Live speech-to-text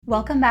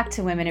Welcome back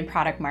to Women in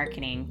Product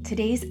Marketing.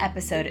 Today's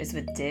episode is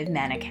with Div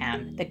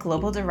Manickam, the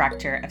Global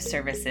Director of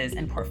Services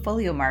and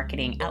Portfolio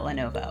Marketing at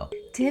Lenovo.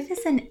 Div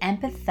is an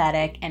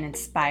empathetic and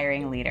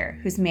inspiring leader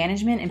whose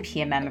management and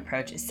PMM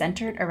approach is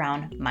centered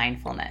around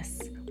mindfulness.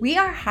 We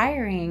are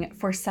hiring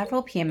for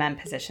several PMM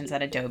positions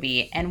at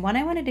Adobe, and one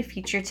I wanted to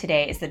feature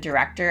today is the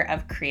Director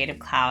of Creative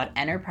Cloud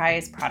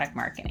Enterprise Product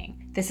Marketing.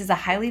 This is a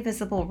highly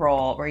visible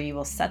role where you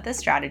will set the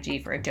strategy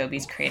for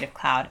Adobe's Creative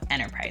Cloud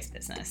enterprise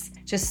business.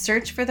 Just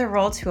search for the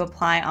role to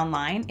apply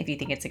online if you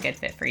think it's a good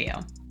fit for you.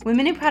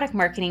 Women in Product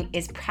Marketing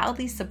is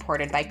proudly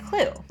supported by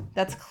Clue.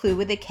 That's Clue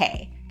with a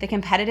K, the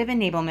competitive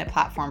enablement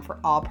platform for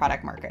all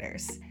product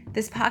marketers.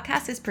 This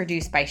podcast is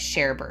produced by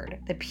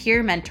ShareBird, the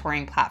peer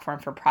mentoring platform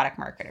for product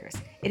marketers.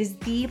 It is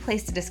the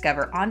place to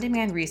discover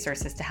on-demand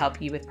resources to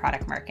help you with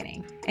product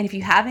marketing. And if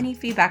you have any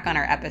feedback on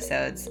our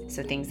episodes,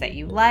 so things that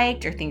you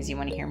liked or things you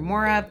want to hear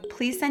more of,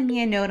 please send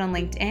me a note on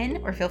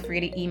LinkedIn or feel free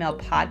to email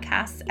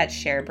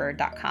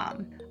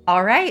podcasts@sharebird.com.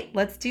 All right,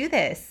 let's do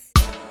this.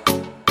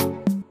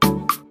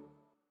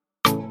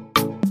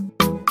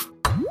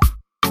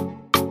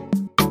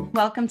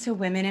 Welcome to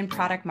Women in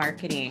Product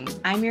Marketing.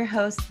 I'm your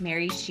host,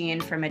 Mary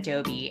Sheehan from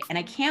Adobe, and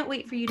I can't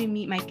wait for you to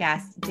meet my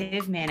guest,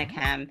 Div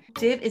Manickam.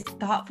 Div is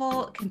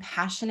thoughtful,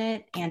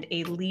 compassionate, and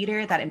a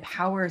leader that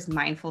empowers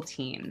mindful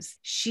teams.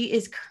 She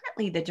is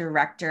currently the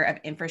Director of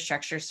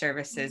Infrastructure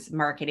Services,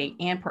 Marketing,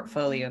 and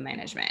Portfolio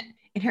Management.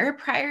 In her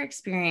prior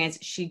experience,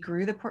 she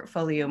grew the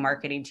portfolio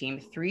marketing team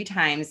 3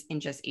 times in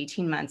just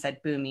 18 months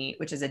at Boomi,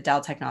 which is a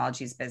Dell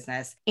Technologies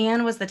business,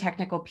 and was the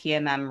technical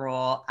PMM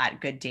role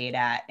at Good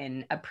Data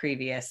in a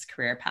previous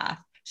career path.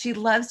 She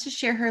loves to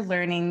share her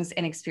learnings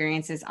and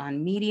experiences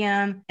on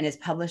Medium and is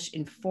published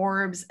in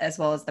Forbes as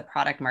well as the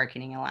Product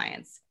Marketing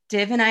Alliance.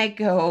 Div and I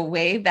go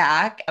way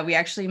back. We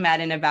actually met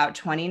in about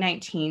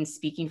 2019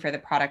 speaking for the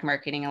Product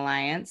Marketing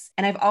Alliance.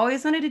 And I've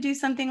always wanted to do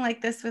something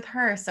like this with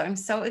her. So I'm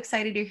so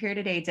excited you're here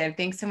today, Div.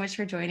 Thanks so much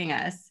for joining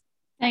us.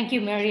 Thank you,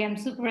 Mary. I'm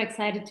super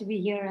excited to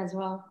be here as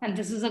well. And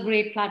this is a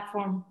great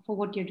platform for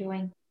what you're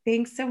doing.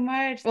 Thanks so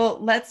much. Well,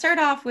 let's start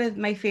off with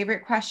my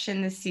favorite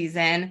question this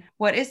season.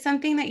 What is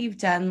something that you've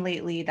done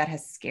lately that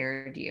has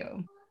scared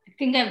you? I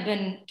think I've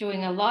been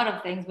doing a lot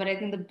of things, but I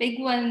think the big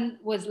one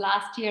was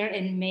last year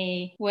in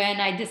May when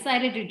I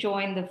decided to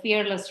join the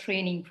Fearless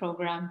training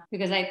program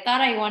because I thought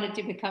I wanted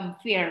to become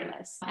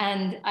fearless.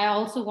 And I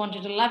also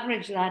wanted to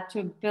leverage that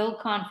to build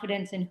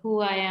confidence in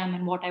who I am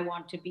and what I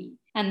want to be.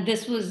 And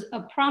this was a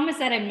promise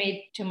that I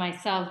made to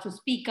myself to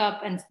speak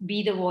up and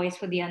be the voice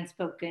for the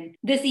unspoken.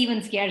 This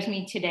even scares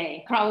me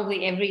today,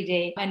 probably every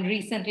day. And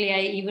recently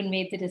I even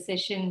made the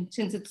decision,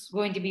 since it's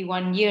going to be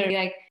 1 year,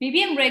 like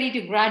maybe I'm ready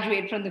to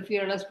graduate from the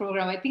Fearless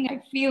program. I think I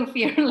feel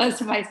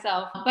fearless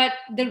myself. But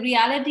the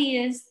reality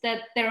is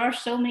that there are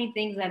so many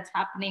things that's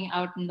happening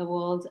out in the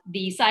world.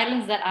 The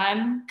silence that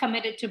I'm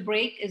committed to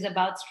break is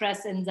about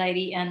stress,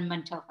 anxiety, and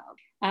mental health.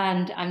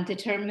 And I'm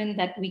determined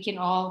that we can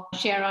all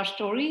share our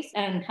stories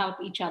and help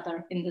each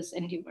other in this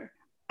endeavor.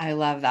 I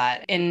love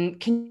that. And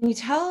can you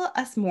tell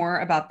us more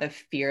about the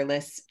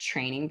Fearless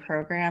training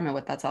program and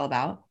what that's all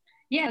about?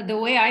 Yeah, the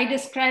way I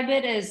describe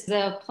it is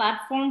a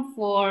platform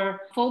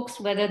for folks,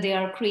 whether they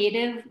are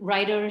creative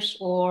writers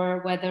or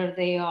whether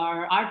they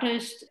are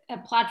artists, a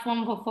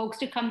platform for folks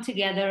to come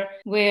together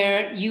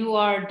where you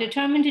are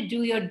determined to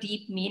do your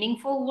deep,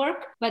 meaningful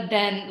work, but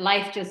then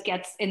life just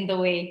gets in the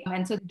way.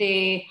 And so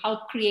they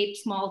help create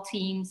small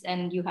teams,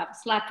 and you have a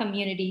Slack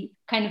community,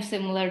 kind of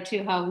similar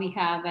to how we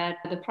have at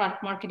the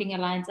Product Marketing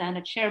Alliance and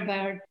at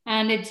ShareBird.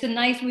 And it's a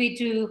nice way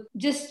to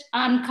just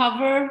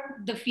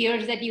uncover the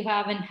fears that you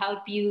have and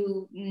help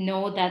you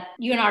know that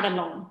you're not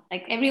alone.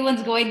 Like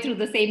everyone's going through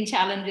the same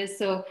challenges.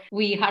 So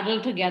we huddle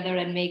together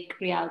and make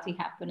reality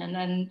happen. And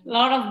then a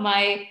lot of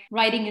my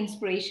writing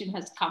inspiration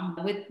has come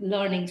with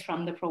learnings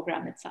from the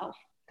program itself.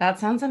 That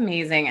sounds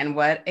amazing. And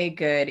what a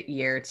good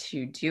year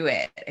to do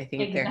it. I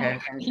think there have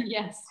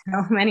been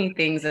so many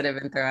things that have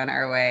been thrown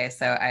our way.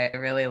 So I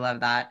really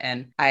love that.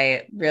 And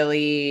I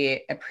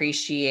really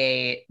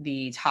appreciate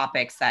the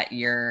topics that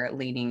you're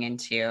leaning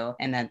into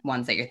and the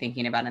ones that you're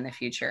thinking about in the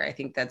future. I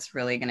think that's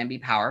really going to be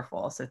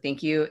powerful. So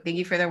thank you. Thank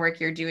you for the work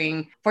you're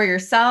doing for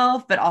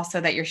yourself, but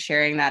also that you're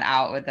sharing that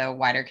out with a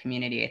wider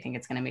community. I think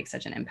it's going to make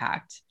such an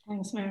impact.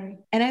 Thanks, Mary.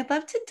 And I'd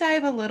love to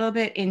dive a little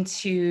bit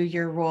into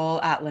your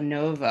role at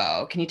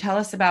Lenovo. Can you tell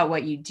us about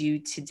what you do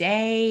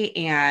today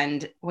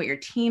and what your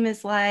team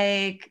is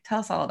like? Tell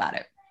us all about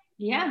it.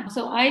 Yeah,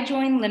 so I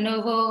joined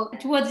Lenovo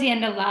towards the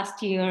end of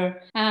last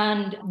year,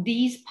 and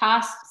these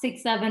past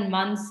 6-7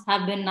 months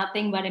have been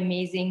nothing but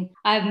amazing.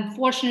 I'm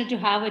fortunate to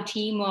have a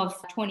team of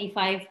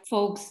 25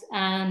 folks,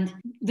 and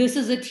this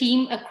is a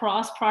team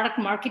across product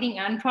marketing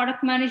and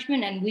product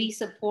management, and we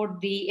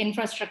support the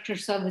infrastructure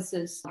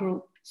services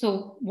group.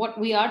 So what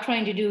we are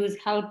trying to do is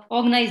help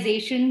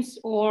organizations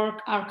or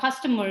our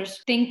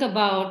customers think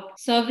about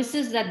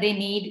services that they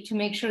need to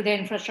make sure their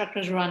infrastructure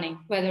is running,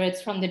 whether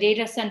it's from the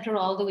data center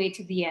all the way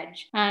to the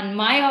edge. And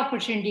my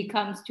opportunity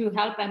comes to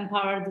help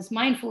empower this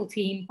mindful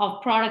team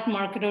of product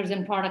marketers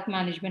and product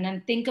management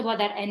and think about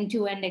that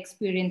end-to-end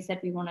experience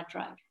that we want to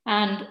drive.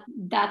 And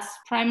that's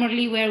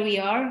primarily where we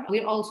are.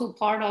 We're also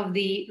part of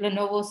the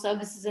Lenovo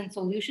Services and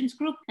Solutions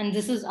Group. And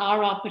this is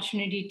our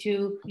opportunity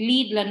to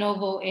lead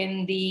Lenovo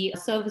in the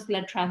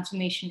service-led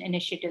transformation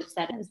initiatives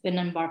that it has been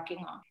embarking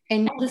on.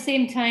 And at the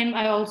same time,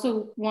 I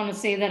also want to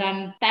say that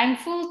I'm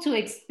thankful to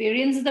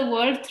experience the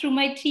world through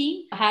my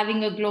team,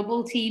 having a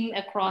global team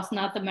across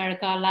North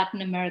America,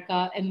 Latin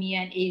America, EMEA,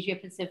 and Asia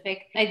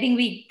Pacific. I think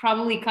we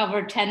probably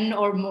cover 10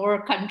 or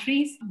more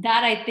countries.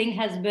 That I think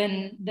has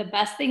been the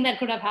best thing that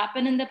could have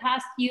happened in the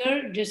past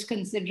year, just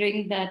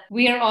considering that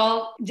we are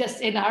all just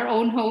in our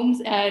own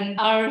homes and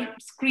our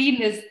screen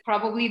is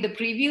probably the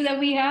preview that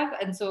we have.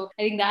 And so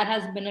I think that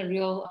has been a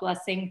real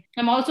blessing.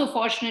 I'm also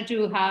fortunate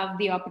to have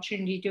the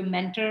opportunity to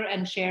mentor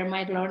and share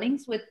my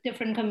learnings with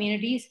different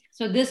communities.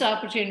 So this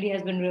opportunity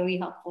has been really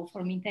helpful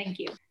for me. Thank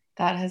you.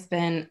 That has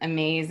been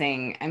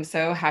amazing. I'm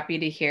so happy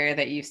to hear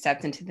that you've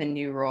stepped into the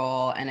new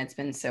role and it's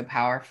been so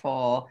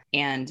powerful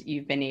and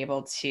you've been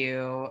able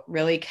to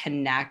really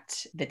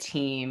connect the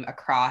team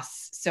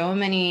across so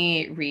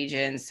many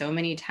regions, so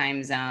many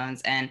time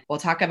zones. And we'll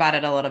talk about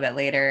it a little bit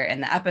later in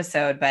the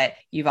episode, but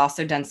you've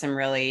also done some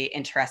really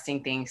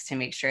interesting things to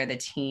make sure the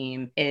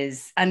team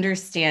is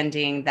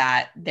understanding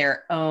that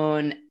their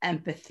own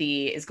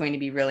empathy is going to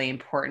be really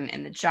important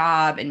in the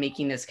job and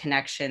making those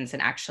connections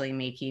and actually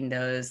making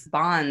those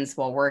bonds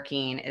while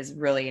working is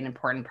really an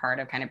important part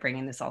of kind of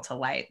bringing this all to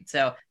light.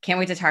 So can't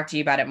wait to talk to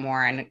you about it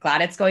more and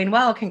glad it's going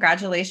well.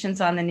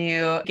 Congratulations on the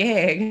new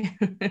gig.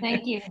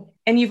 Thank you.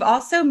 And you've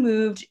also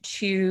moved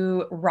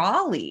to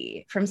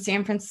Raleigh from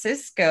San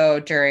Francisco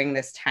during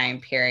this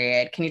time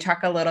period. Can you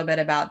talk a little bit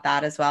about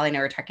that as well? I know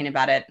we were talking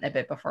about it a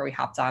bit before we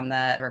hopped on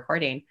the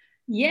recording.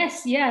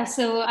 Yes, yeah.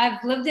 So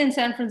I've lived in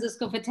San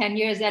Francisco for 10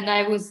 years and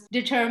I was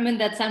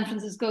determined that San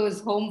Francisco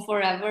is home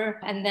forever.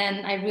 And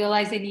then I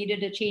realized I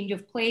needed a change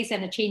of place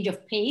and a change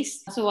of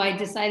pace. So I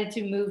decided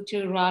to move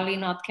to Raleigh,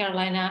 North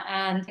Carolina.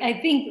 And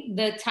I think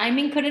the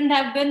timing couldn't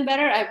have been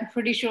better. I'm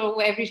pretty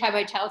sure every time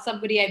I tell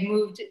somebody I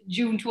moved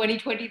June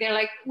 2020, they're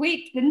like,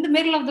 wait, in the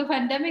middle of the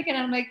pandemic? And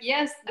I'm like,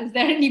 yes, is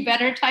there any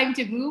better time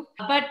to move?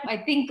 But I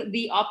think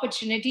the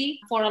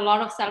opportunity for a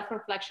lot of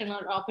self-reflection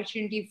or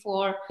opportunity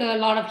for a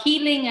lot of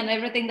healing and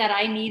everything that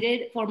I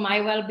needed for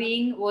my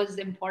well-being was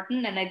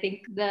important. And I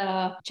think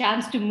the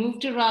chance to move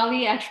to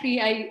Raleigh, actually,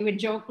 I even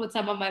joked with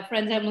some of my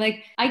friends. I'm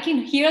like, I can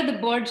hear the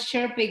birds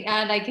chirping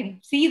and I can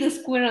see the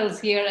squirrels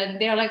here. And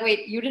they're like,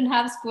 wait, you didn't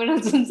have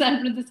squirrels in San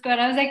Francisco? And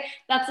I was like,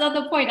 that's not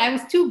the point. I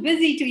was too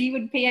busy to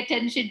even pay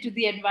attention to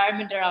the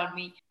environment around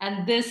me.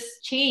 And this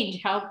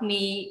change helped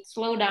me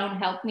slow down,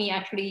 helped me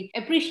actually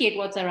appreciate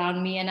what's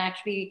around me and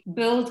actually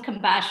build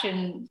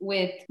compassion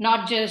with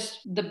not just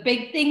the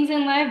big things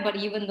in life, but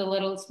even the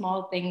little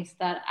small things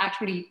that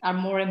actually are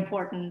more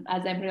important,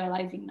 as I'm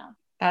realizing now.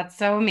 That's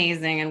so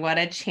amazing. And what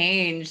a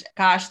change.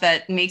 Gosh,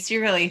 that makes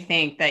you really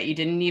think that you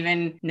didn't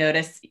even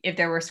notice if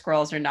there were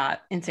squirrels or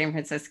not in San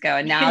Francisco.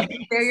 And now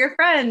they're your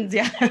friends.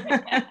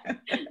 Yeah.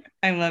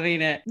 I'm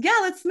loving it. Yeah,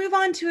 let's move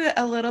on to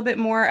a little bit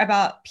more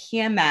about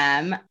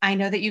PMM. I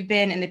know that you've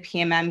been in the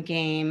PMM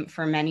game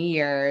for many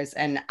years,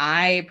 and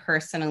I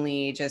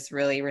personally just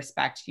really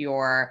respect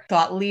your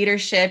thought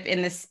leadership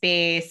in the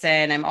space.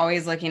 And I'm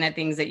always looking at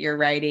things that you're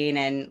writing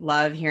and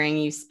love hearing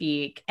you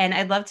speak. And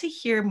I'd love to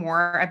hear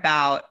more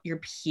about your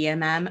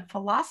PMM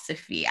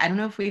philosophy. I don't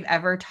know if we've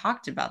ever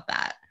talked about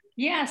that.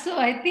 Yeah, so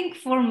I think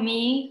for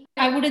me,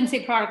 I wouldn't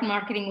say product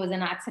marketing was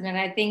an accident.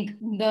 I think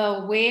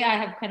the way I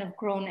have kind of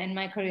grown in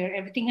my career,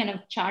 everything kind of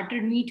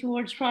chartered me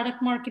towards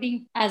product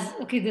marketing as,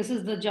 okay, this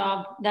is the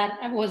job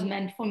that was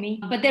meant for me.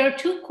 But there are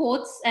two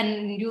quotes,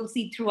 and you'll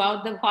see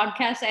throughout the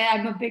podcast,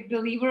 I'm a big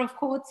believer of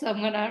quotes. So I'm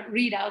going to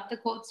read out the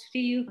quotes to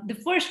you. The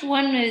first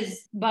one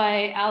is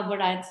by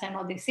Albert Einstein,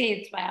 or they say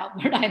it's by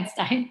Albert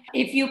Einstein.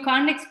 If you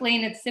can't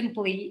explain it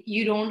simply,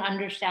 you don't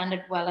understand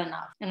it well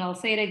enough. And I'll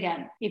say it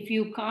again. If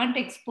you can't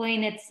explain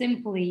it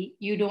simply,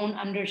 you don't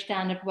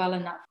understand it well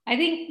enough. I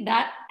think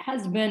that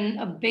has been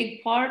a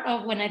big part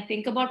of when I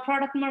think about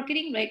product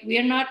marketing, right? We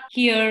are not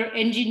here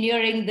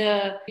engineering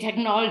the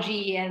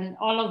technology and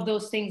all of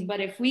those things, but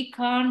if we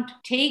can't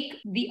take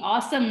the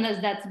awesomeness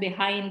that's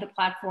behind the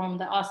platform,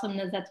 the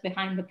awesomeness that's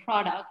behind the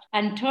product,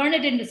 and turn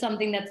it into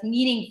something that's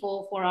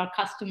meaningful for our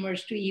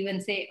customers to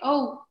even say,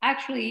 oh,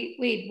 actually,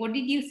 wait, what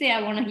did you say?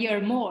 I want to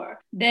hear more.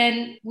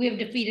 Then we've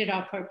defeated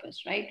our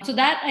purpose, right? So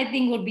that I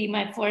think would be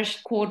my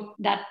first quote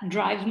that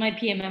drives my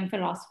PMM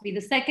philosophy.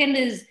 The second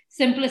is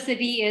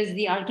simplicity is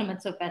the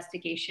ultimate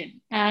sophistication.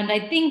 And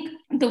I think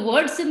the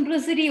word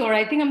simplicity, or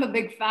I think I'm a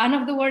big fan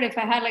of the word. If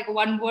I had like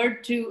one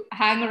word to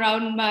hang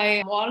around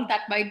my wall,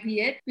 that might be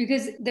it.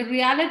 Because the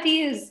reality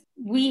is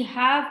we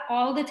have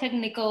all the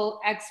technical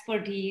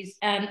expertise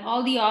and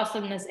all the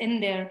awesomeness in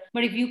there.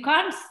 But if you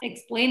can't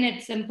explain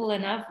it simple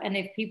enough, and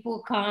if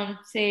people can't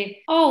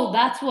say, oh,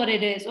 that's what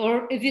it is,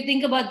 or if you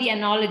think about the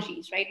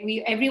analogies, right?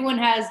 Everyone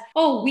has,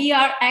 oh, we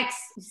are X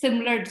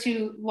similar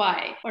to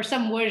Y or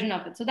some version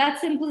of it. So that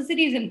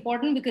simplicity is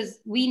important because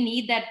we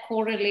need that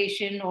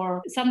correlation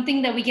or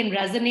something that we can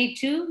resonate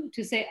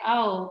to say,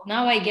 oh,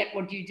 now I get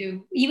what you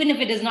do, even if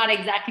it is not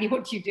exactly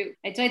what you do.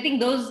 Right? So I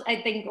think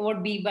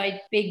would be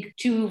my big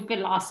two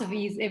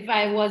philosophies if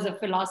I was a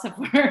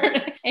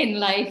philosopher in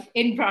life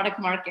in product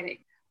marketing.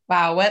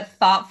 Wow, what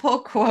thoughtful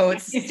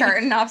quotes,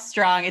 starting off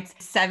strong. It's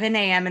 7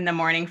 a.m. in the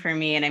morning for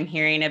me, and I'm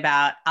hearing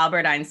about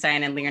Albert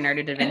Einstein and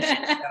Leonardo da Vinci.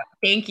 So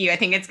thank you. I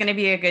think it's going to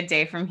be a good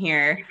day from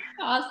here.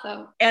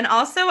 Awesome. And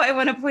also, I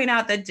want to point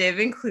out that Div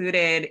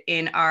included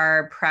in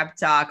our prep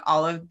doc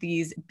all of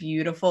these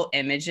beautiful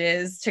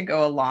images to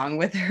go along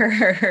with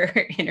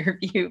her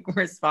interview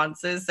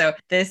responses. So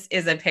this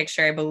is a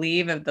picture, I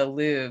believe, of the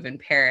Louvre in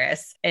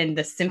Paris and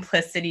the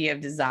simplicity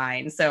of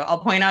design. So I'll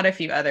point out a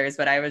few others,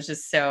 but I was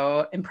just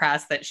so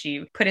impressed that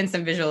she put in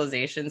some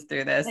visualizations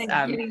through this.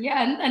 Thank you.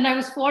 Yeah, and I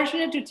was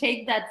fortunate to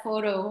take that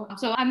photo.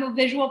 So I'm a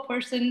visual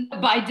person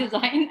by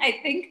design, I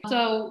think.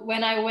 So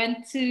when I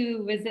went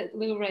to visit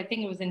Louvre, I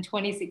think it was in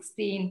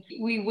 2016,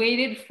 we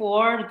waited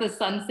for the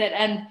sunset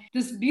and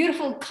this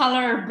beautiful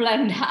color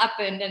blend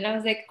happened. And I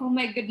was like, oh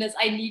my goodness,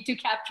 I need to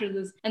capture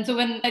this. And so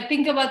when I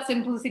think about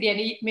simplicity,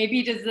 and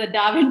maybe it is the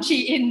Da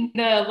Vinci in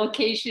the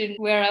location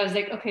where I was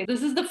like, okay,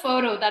 this is the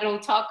photo that will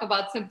talk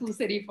about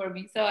simplicity for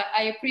me. So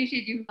I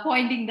appreciate you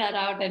pointing that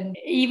out. And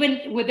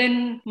even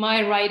within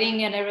my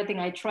writing and everything,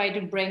 I try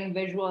to bring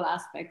visual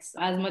aspects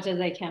as much as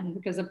I can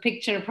because a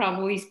picture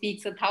probably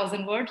speaks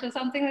 1,000 words or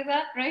something like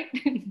that, right?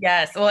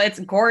 Yes. Well, it's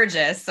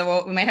gorgeous.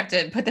 So we might have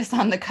to put this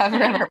on the cover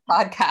of our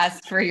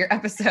podcast for your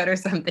episode or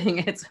something.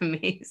 It's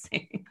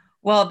amazing.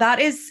 Well, that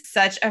is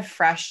such a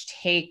fresh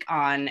take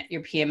on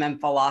your PMM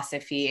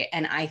philosophy.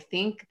 And I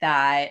think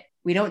that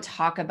we don't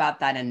talk about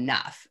that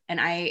enough.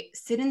 And I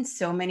sit in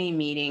so many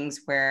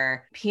meetings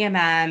where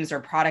PMMs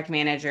or product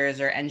managers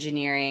or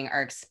engineering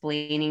are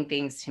explaining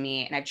things to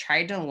me. And I've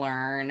tried to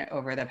learn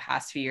over the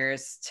past few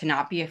years to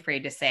not be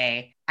afraid to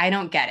say, I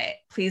don't get it.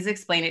 Please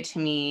explain it to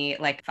me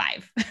like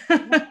 5.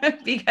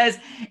 Because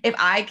if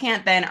I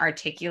can't then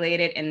articulate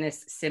it in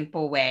this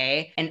simple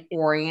way and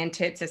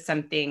orient it to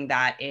something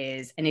that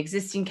is an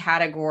existing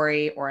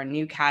category or a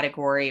new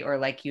category, or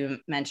like you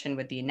mentioned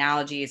with the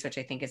analogies, which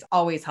I think is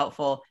always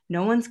helpful,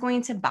 no one's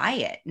going to buy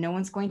it. No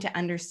one's going to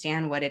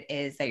understand what it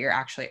is that you're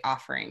actually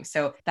offering.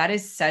 So that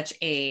is such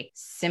a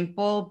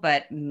simple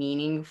but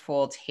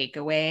meaningful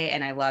takeaway.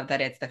 And I love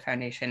that it's the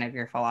foundation of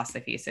your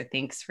philosophy. So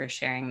thanks for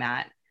sharing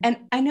that. And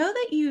I know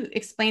that you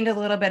explained a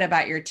little bit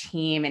about your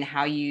team and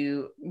how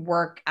you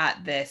work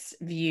at this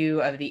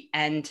view of the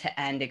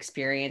end-to-end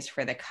experience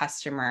for the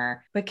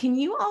customer, but can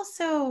you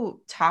also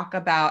talk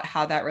about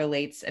how that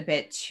relates a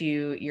bit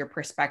to your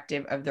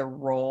perspective of the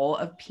role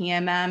of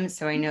PMM?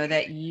 So I know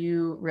that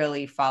you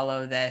really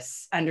follow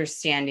this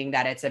understanding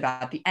that it's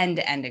about the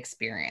end-to-end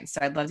experience. So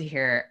I'd love to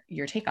hear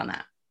your take on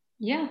that.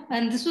 Yeah.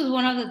 And this was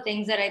one of the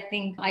things that I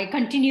think I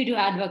continue to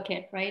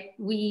advocate, right?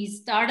 We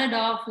started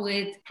off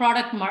with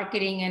product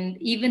marketing. And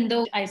even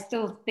though I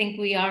still think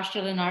we are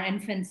still in our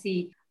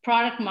infancy,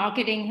 product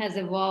marketing has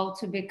evolved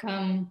to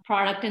become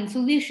product and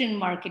solution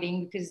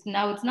marketing because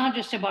now it's not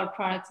just about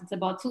products, it's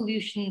about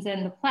solutions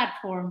and the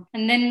platform.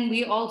 And then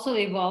we also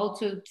evolved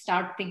to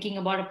start thinking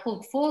about a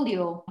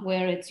portfolio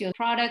where it's your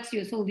products,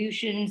 your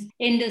solutions,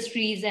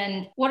 industries,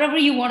 and whatever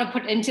you want to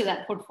put into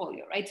that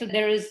portfolio, right? So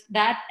there is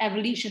that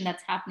evolution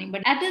that's happening.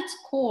 But at its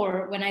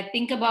core, when I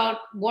think about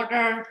what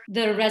are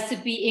the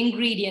recipe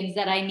ingredients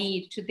that I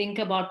need to think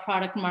about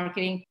product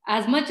marketing,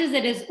 as much as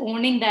it is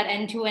owning that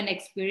end-to-end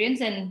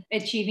experience and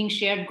achieving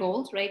shared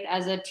goals, right?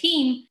 As a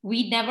team,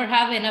 we never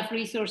have enough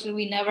resources,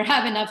 we never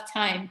have enough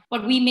time,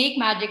 but we make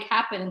magic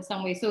happen in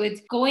some way. So it's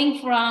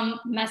going from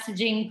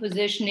messaging,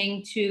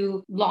 positioning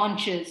to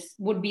launches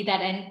would be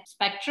that end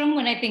spectrum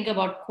when I think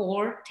about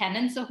core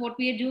tenets of what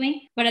we are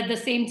doing. But at the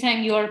same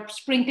time, you're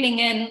sprinkling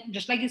in,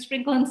 just like you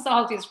sprinkle in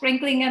salt, you're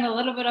sprinkling in a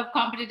little bit of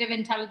competitive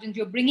intelligence,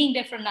 you're bringing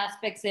different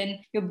aspects in,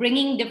 you're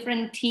bringing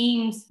different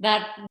teams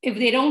that if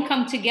they don't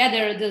come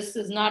together, this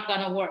is not going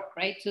to work,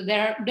 right? So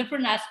there are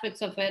different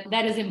aspects of it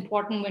that is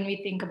important when we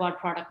think about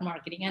product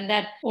marketing. And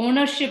that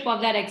ownership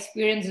of that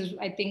experience is,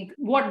 I think,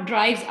 what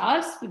drives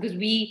us, because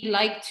we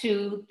like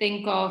to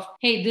think of,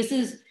 hey,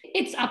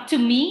 it's up to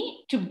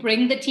me to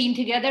bring the team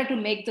together to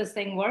make this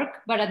thing work,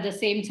 but at the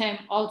same time,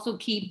 also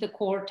keep the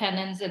core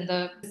tenets and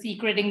the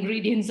secret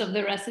ingredients of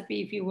the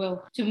recipe, if you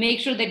will, to make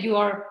sure that you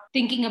are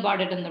thinking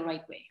about it in the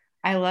right way.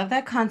 I love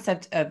that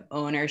concept of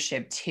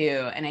ownership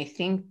too. And I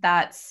think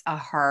that's a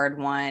hard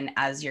one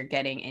as you're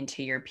getting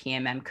into your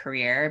PMM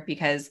career,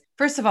 because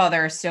First of all,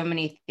 there are so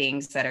many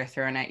things that are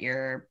thrown at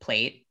your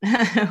plate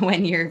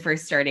when you're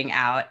first starting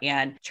out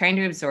and trying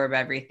to absorb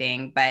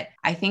everything. But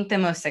I think the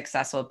most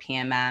successful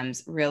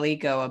PMMs really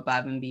go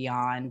above and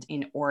beyond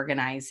in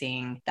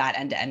organizing that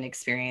end-to-end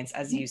experience,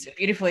 as you so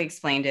beautifully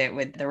explained it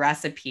with the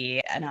recipe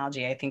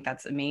analogy. I think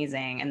that's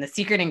amazing. And the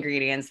secret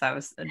ingredients, that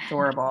was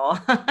adorable.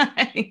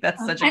 I think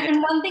that's such a good.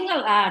 And one thing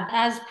I'll add,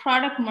 as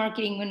product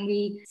marketing, when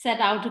we set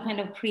out to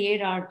kind of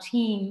create our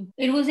team,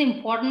 it was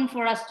important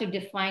for us to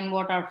define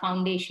what our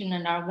foundation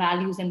and our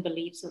values and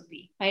beliefs would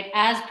be, right?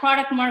 As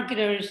product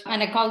marketers,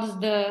 and I call this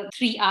the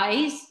 3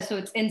 I's. So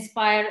it's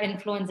inspire,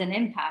 influence, and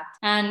impact.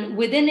 And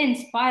within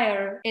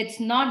inspire, it's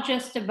not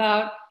just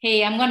about,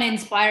 hey, I'm going to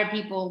inspire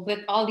people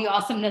with all the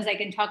awesomeness I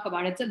can talk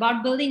about. It's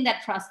about building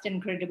that trust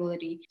and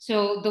credibility.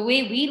 So the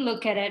way we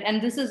look at it,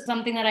 and this is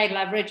something that I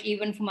leverage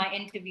even for my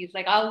interviews,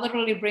 like I'll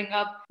literally bring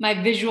up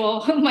my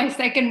visual, my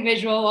second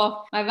visual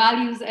of my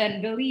values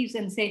and beliefs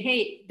and say,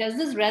 hey, does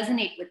this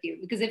resonate with you?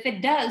 Because if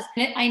it does,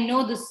 I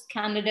know this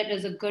candidate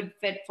is a good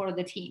fit for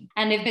the team.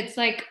 And if it's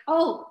like,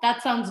 oh,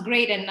 that sounds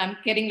great, and I'm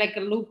getting like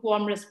a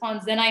lukewarm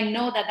response, then I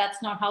know that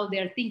that's not how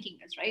they're thinking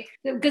is, right?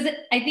 Because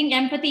I think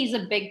empathy is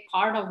a big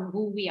part of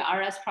who we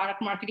are as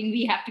product marketing.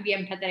 We have to be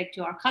empathetic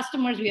to our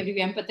customers. We have to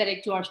be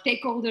empathetic to our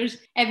stakeholders.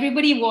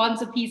 Everybody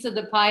wants a piece of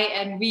the pie,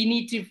 and we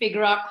need to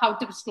figure out how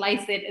to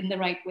slice it in the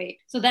right way.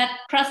 So that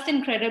trust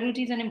and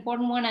credibility is an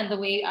important one. And the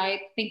way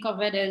I think of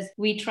it is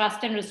we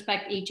trust and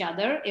respect each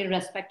other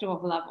irrespective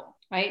of level.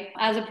 Right?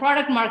 As a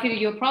product marketer,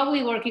 you're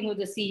probably working with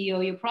the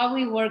CEO, you're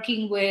probably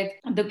working with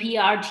the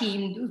PR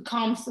team,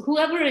 comms,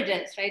 whoever it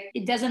is, right?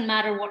 It doesn't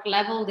matter what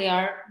level they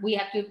are. We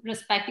have to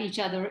respect each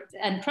other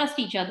and trust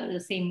each other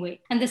the same way.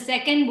 And the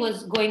second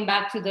was going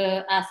back to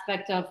the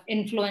aspect of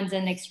influence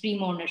and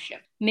extreme ownership,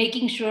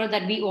 making sure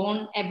that we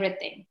own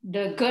everything,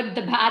 the good,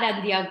 the bad,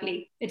 and the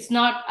ugly. It's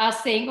not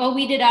us saying, oh,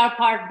 we did our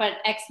part, but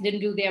X didn't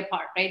do their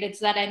part, right? It's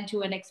that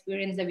end-to-end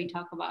experience that we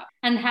talk about,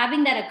 and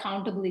having that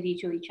accountability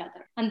to each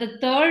other. And the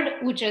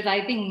third, which is,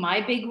 I think, my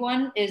big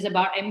one, is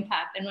about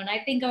impact. And when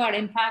I think about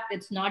impact,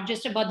 it's not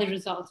just about the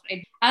results,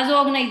 right? As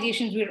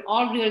organizations, we're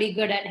all really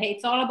good at, hey,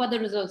 it's all about the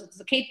results. It's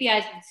the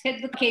KPIs, let's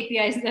hit the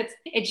KPIs, let's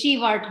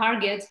achieve our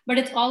targets. But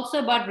it's also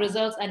about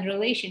results and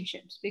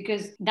relationships,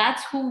 because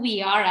that's who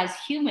we are as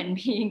human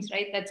beings,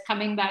 right? That's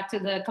coming back to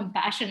the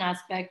compassion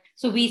aspect.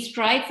 So we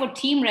strive for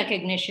team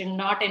recognition,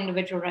 not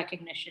individual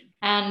recognition.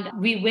 And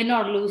we win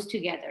or lose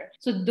together.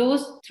 So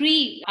those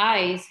 3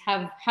 I's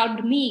have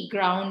helped me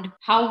ground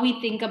how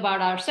we think about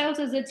ourselves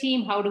as a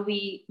team. How do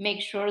we make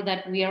sure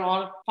that we are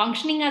all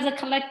functioning as a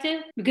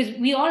collective? Because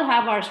we all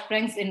have our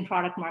strengths in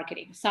product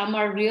marketing. Some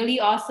are really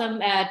awesome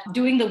at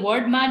doing the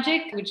word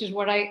magic, which is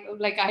what I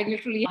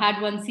literally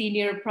had one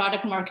senior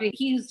product marketing.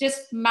 He's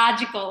just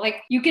magical.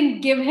 Like you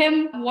can give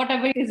him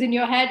whatever is in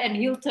your head and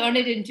he'll turn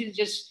it into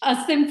just a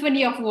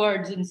symphony of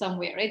words in some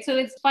way, right? So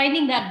it's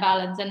finding that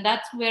balance. And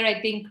that's where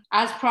I think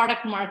as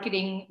product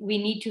marketing, we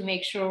need to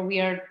make sure we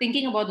are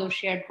thinking about those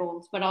shared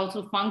goals, but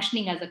also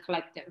functioning as a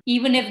collective,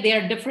 even if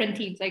they're different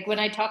teams. Like when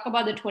I talk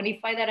about the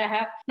 25 that I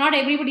have, not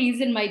everybody is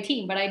in my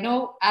team, but I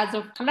know as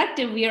a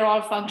collective, we are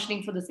all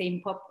functioning for the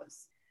same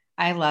purpose.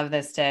 I love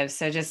this, Div.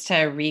 So just to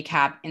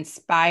recap,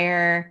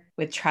 inspire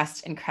with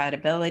trust and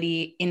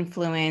credibility,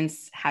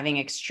 influence, having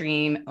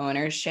extreme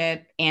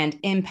ownership, and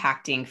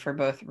impacting for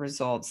both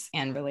results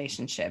and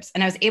relationships.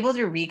 And I was able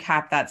to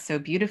recap that so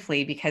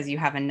beautifully because you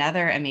have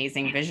another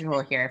amazing visual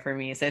here for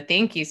me. So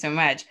thank you so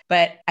much.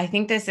 But I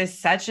think this is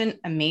such an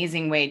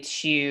amazing way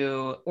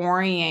to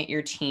orient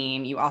your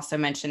team. You also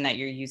mentioned that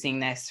you're using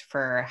this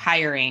for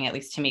hiring, at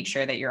least to make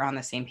sure that you're on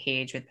the same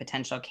page with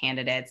potential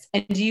candidates.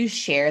 And do you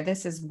share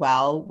this as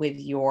well with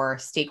your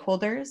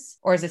stakeholders,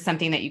 or is it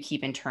something that you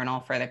keep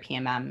internal for the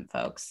PMM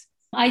folks?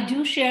 I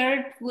do share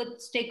it with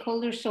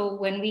stakeholders. So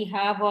when we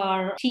have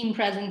our team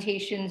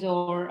presentations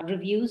or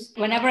reviews,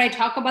 whenever I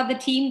talk about the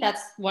team,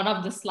 that's one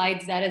of the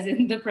slides that is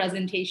in the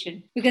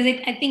presentation, because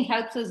it, I think,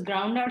 helps us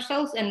ground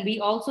ourselves. And we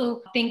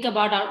also think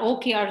about our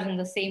OKRs in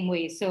the same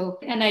way. So,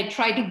 and I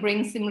try to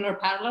bring similar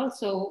parallels.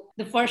 So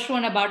the first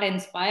one about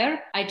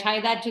inspire, I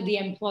tie that to the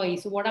employee.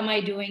 So what am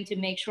I doing to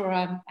make sure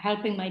I'm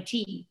helping my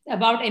team?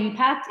 About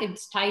impact,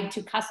 it's tied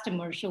to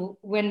customers. So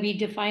when we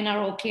define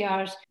our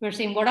OKRs, we're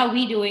saying, what are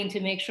we doing to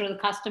make sure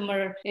the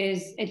customer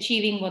is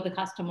achieving what the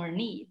customer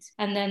needs?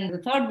 And then the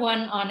third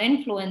one on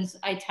influence,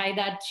 I tie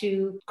that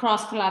to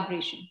cross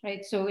collaboration,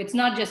 right? So it's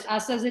not just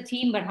us as a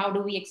team, but how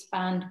do we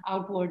expand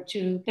outward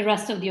to the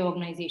rest of the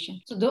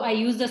organization? So though I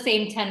use the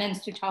same tenets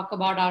to talk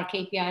about our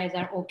KPIs,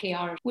 our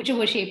OKRs,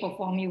 whichever shape or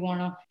form you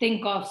want to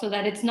think of, so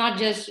that it's not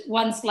just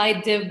one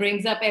slide Div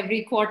brings up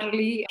every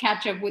quarterly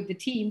catch up with the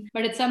team,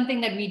 but it's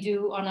something that we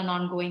do on an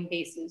ongoing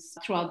basis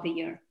throughout the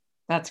year.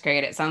 That's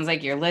great. It sounds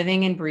like you're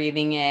living and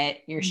breathing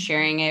it. You're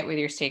sharing it with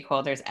your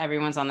stakeholders.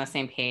 Everyone's on the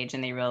same page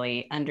and they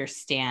really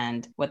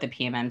understand what the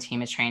PMM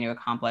team is trying to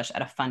accomplish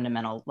at a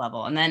fundamental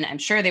level. And then I'm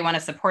sure they want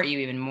to support you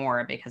even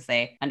more because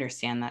they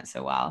understand that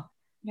so well.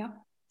 Yeah.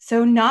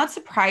 So not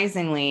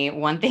surprisingly,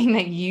 one thing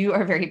that you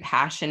are very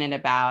passionate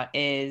about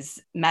is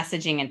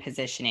messaging and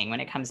positioning when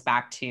it comes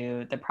back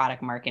to the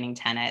product marketing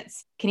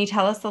tenets. Can you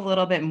tell us a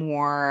little bit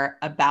more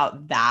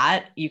about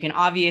that? You can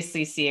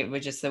obviously see it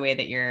with just the way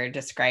that you're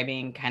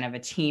describing kind of a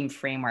team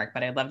framework,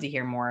 but I'd love to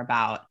hear more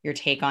about your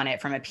take on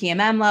it from a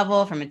PMM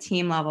level, from a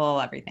team level,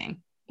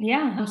 everything.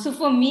 Yeah. So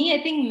for me,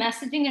 I think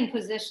messaging and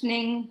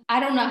positioning, I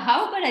don't know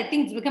how, but I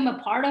think it's become a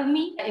part of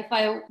me. If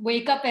I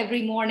wake up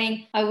every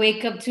morning, I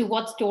wake up to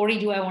what story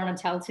do I want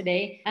to tell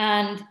today?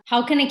 And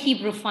how can I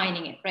keep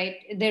refining it, right?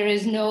 There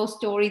is no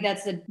story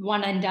that's a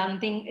one and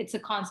done thing. It's a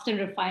constant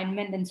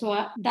refinement. And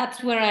so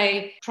that's where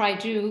I try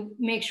to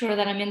make sure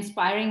that I'm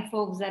inspiring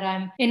folks, that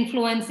I'm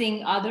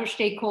influencing other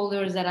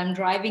stakeholders, that I'm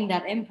driving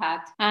that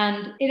impact.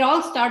 And it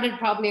all started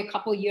probably a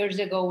couple years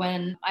ago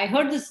when I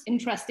heard this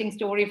interesting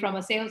story from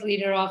a sales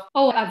leader of,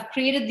 oh, I've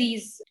created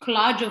these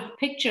collage of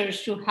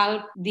pictures to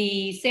help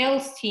the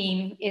sales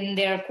team in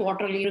their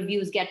quarterly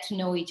reviews get to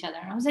know each other.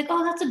 And I was like,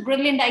 oh, that's a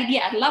brilliant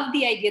idea. I love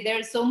the idea.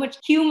 There's so much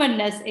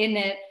humanness in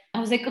it. I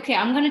was like, okay,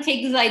 I'm going to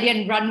take this idea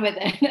and run with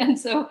it. And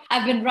so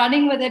I've been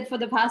running with it for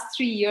the past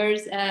 3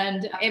 years.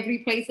 And every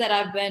place that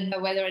I've been,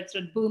 whether it's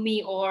with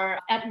Boomi or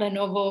at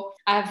Lenovo,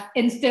 I've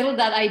instilled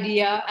that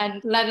idea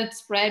and let it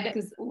spread.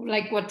 Because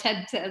like what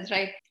Ted says,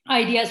 right?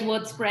 Ideas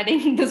worth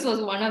spreading. This was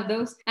one of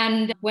those.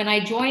 And when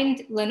I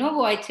joined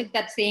Lenovo, I took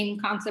that same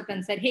concept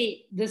and said,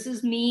 hey, this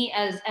is me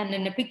and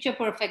in a picture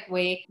perfect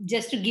way,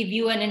 just to give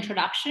you an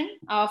introduction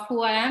of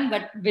who I am,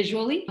 but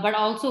visually. But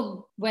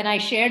also when I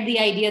shared the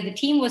idea, the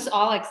team was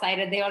all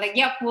excited. They were like,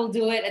 yep, we'll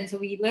do it. And so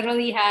we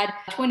literally had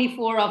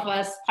 24 of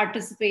us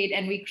participate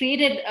and we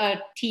created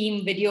a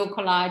team video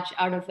collage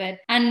out of it.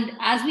 And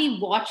as we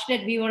watched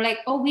it, we were like,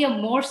 oh, we are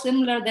more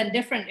similar than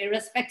different,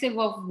 irrespective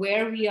of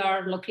where we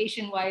are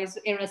location wise,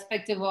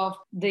 irrespective of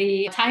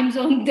the time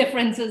zone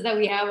differences that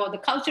we have or the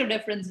culture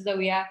differences that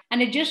we have.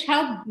 And it just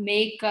helped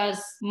make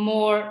us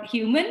more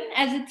human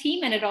as a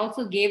team. And it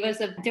also gave us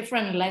a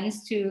different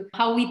lens to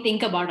how we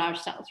think about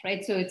ourselves,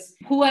 right? So it's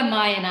who am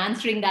I, and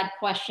answering that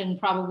question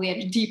probably at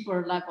a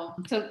deeper level.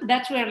 So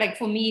that's where, like,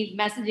 for me,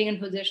 messaging and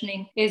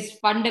positioning is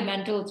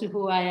fundamental to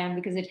who I am,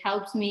 because it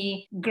helps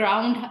me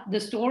ground the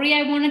story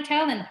I want to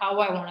tell and how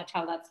I want to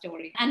tell that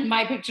story. And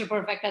my picture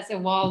perfect has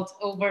evolved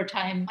over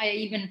time. I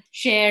even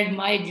shared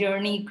my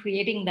journey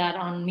creating that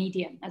on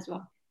Medium as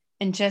well.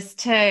 And just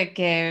to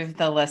give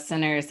the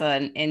listeners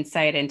an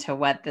insight into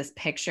what this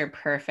picture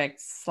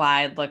perfect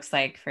slide looks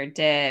like for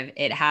Div,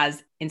 it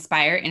has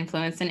inspire,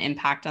 influence, and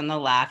impact on the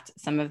left,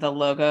 some of the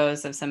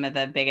logos of some of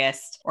the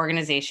biggest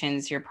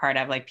organizations you're part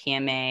of, like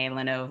PMA,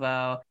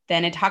 Lenovo.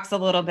 Then it talks a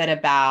little bit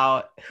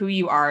about who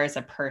you are as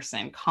a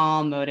person: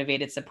 calm,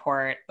 motivated,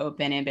 support,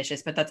 open,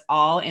 ambitious, but that's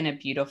all in a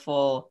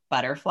beautiful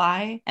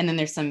butterfly. And then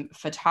there's some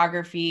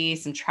photography,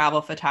 some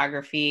travel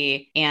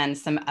photography, and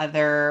some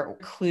other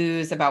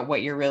clues about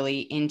what you're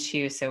really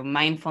into. So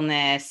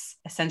mindfulness,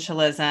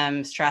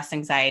 essentialism, stress,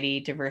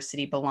 anxiety,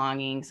 diversity,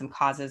 belonging, some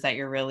causes that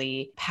you're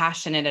really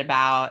passionate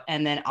about.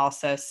 And then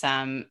also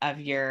some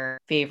of your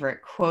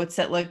favorite quotes,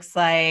 it looks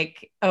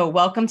like. Oh,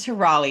 welcome to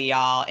Raleigh,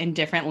 y'all, in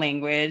different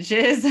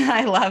languages.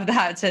 I love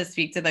that, to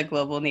speak to the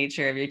global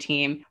nature of your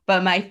team.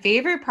 But my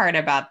favorite part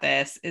about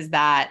this is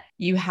that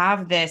you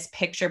have this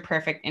picture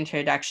perfect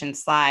introduction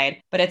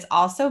slide, but it's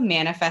also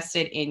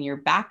manifested in your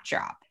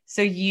backdrop.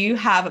 So you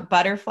have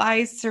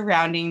butterflies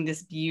surrounding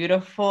this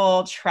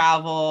beautiful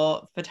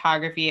travel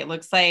photography. It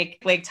looks like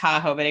Lake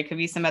Tahoe, but it could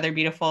be some other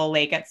beautiful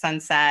lake at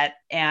sunset.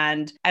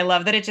 And I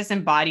love that it just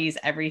embodies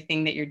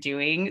everything that you're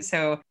doing.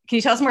 So can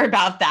you tell us more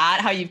about that,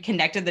 how you've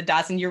connected the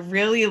dots and you're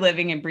really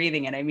living and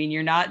breathing it? I mean,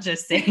 you're not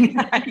just saying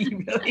that,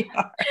 you really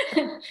are.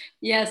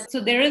 Yes. So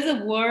there is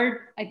a word,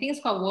 I think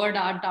it's called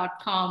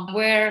wordart.com,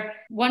 where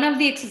one of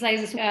the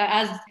exercises,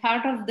 as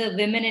part of the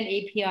Women in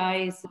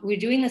APIs, we're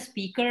doing a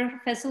speaker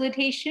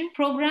facilitation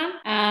program.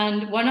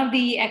 And one of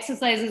the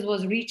exercises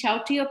was reach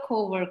out to your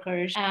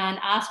coworkers and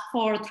ask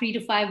for 3 to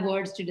 5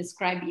 words to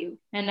describe you.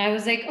 And I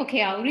was like,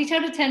 okay, I'll reach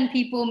out to 10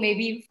 people,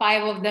 maybe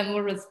 5 of them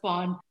will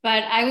respond.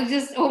 But I was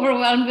just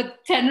overwhelmed with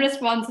 10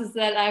 responses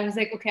that I was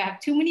like, okay, I have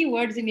too many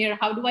words in here.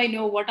 How do I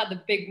know what are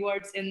the big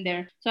words in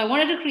there? So I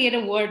wanted to create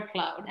a word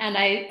cloud. And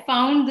I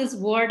found this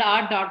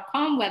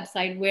wordart.com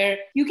website where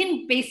you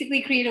can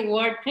basically create a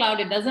word cloud.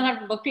 It doesn't have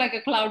to look like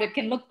a cloud. It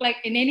can look like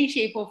in any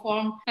shape or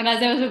form. And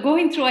as I was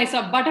going through, I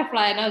saw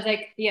butterfly and I was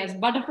like, yes,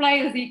 butterfly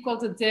is equal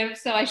to div.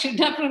 So I should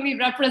definitely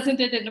represent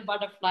it in a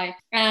butterfly.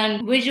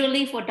 And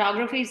visually,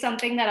 photography is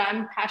something that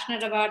I'm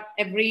passionate about.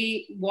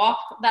 Every walk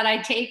that I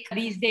take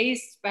these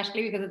days,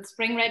 especially because it's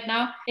spring right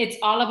now, it's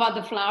all about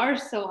the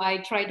flowers. So I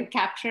try to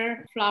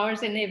capture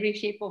flowers in every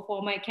shape or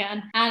form I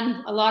can.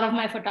 And a lot of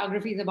my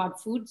photography is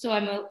about food. So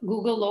I'm a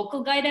Google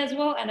local guide as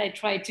well. And I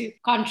try to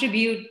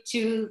contribute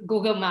to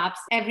Google Maps,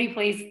 every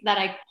place that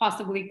I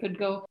possibly could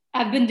go.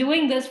 I've been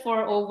doing this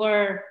for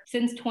over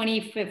since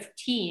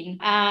 2015.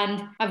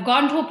 And I've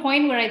gone to a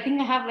point where I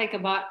think I have like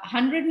about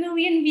 100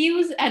 million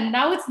views. And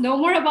now it's no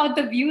more about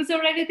the views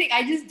or anything.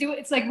 I just do it.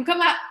 It's like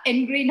become an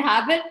ingrained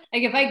habit.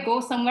 Like if I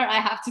go somewhere, I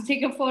have to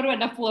take a photo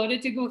and upload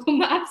it to Google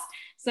Maps.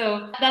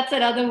 So that's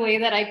another way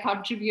that I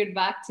contribute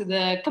back to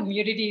the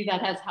community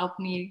that has helped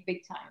me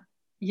big time.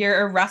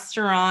 You're a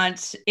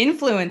restaurant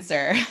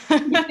influencer.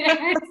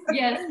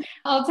 Yes.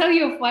 I'll tell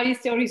you a funny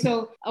story.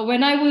 So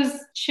when I was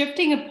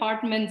shifting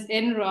apartments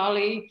in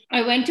Raleigh,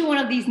 I went to one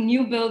of these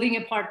new building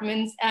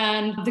apartments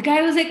and the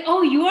guy was like,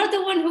 "Oh, you are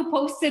the one who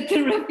posted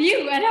the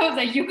review." And I was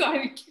like, "You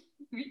gotta be kidding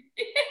me."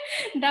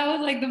 That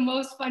was like the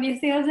most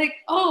funniest thing. I was like,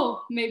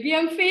 "Oh, maybe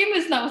I'm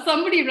famous now.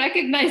 Somebody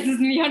recognizes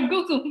me on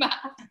Google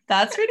Maps."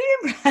 That's pretty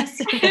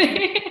impressive.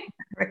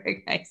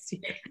 Recognize you.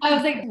 I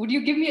was like, "Would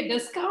you give me a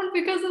discount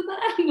because of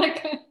that?"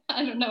 Like,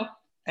 I don't know.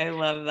 I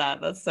love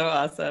that. That's so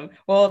awesome.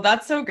 Well,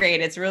 that's so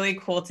great. It's really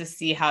cool to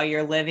see how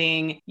you're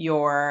living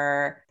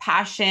your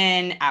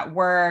passion at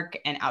work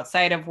and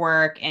outside of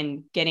work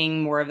and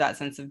getting more of that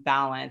sense of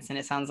balance. And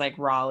it sounds like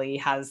Raleigh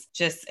has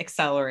just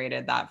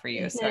accelerated that for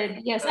you. So.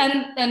 Yes.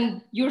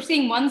 And you're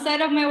seeing one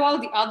side of my wall.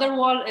 The other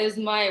wall is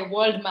my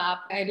world map.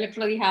 I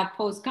literally have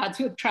postcards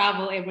with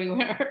travel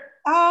everywhere.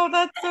 Oh,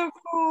 that's so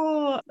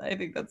cool. I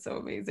think that's so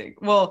amazing.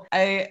 Well,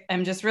 I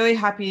am just really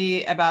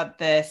happy about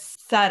this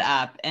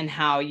setup and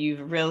how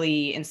you've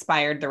really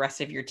inspired the rest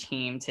of your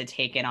team to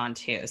take it on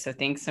too. So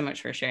thanks so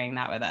much for sharing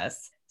that with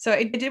us. So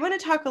I did want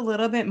to talk a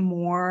little bit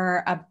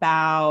more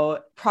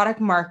about product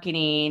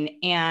marketing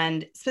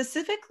and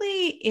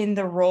specifically in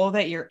the role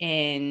that you're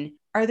in.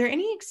 Are there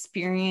any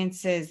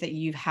experiences that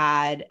you've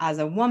had as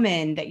a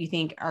woman that you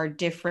think are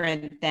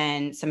different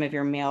than some of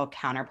your male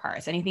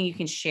counterparts? Anything you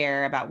can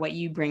share about what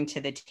you bring to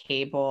the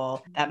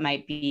table that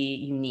might be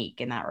unique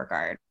in that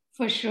regard?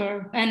 For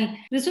sure. And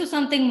this was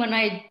something when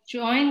I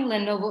joined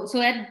Lenovo.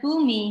 So at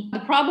Boomi, the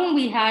problem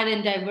we had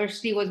in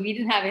diversity was we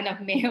didn't have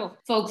enough male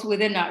folks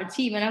within our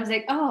team. And I was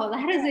like, oh,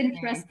 that is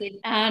interesting.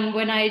 And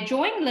when I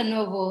joined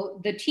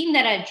Lenovo, the team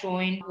that I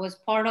joined was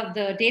part of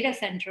the data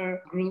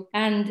center group.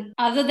 And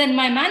other than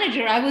my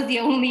manager, I was the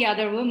only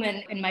other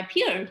woman in my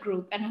peer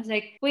group. And I was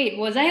like, wait,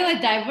 was I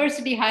a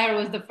diversity hire?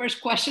 Was the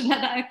first question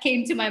that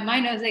came to my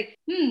mind. I was like,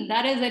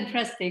 that is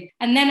interesting.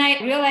 And then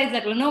I realized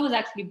that Lenovo is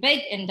actually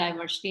big in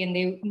diversity and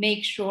they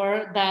make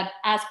sure that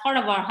as part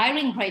of our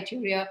hiring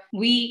criteria,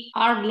 we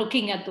are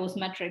looking at those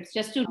metrics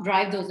just to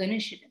drive those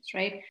initiatives,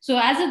 right? So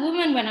as a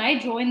woman, when I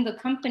joined the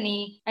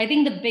company, I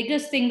think the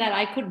biggest thing that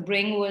I could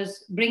bring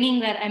was bringing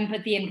that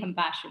empathy and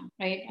compassion,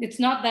 right? It's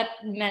not that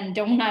men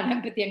don't have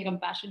empathy and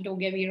compassion, don't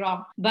get me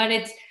wrong, but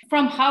it's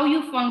from how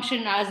you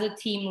function as a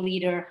team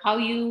leader, how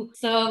you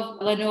serve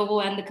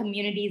Lenovo and the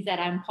communities that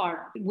I'm part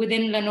of.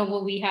 Within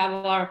Lenovo, we have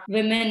our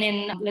Women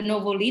in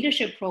Lenovo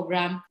Leadership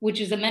Program, which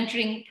is a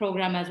mentoring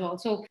program as well.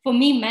 So for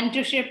me,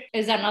 mentorship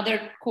is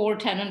another core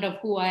tenet of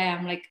who I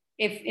am. Like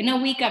if in a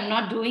week I'm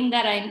not doing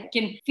that, I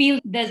can feel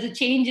there's a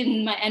change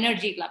in my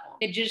energy level.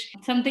 It's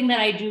just something that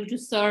I do to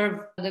serve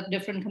the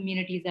different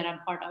communities that I'm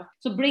part of.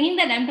 So bringing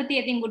that empathy,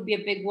 I think, would be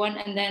a big one.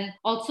 And then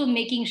also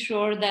making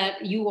sure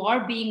that you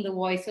are being the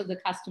voice of the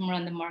customer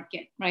and the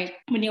market, right?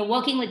 When you're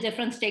working with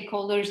different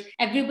stakeholders,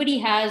 everybody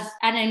has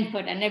an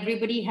input and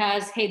everybody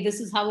has, hey, this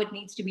is how it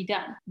needs to be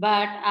done.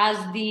 But as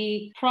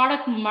the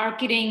product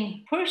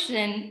marketing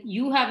person,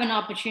 you have an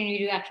opportunity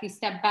to actually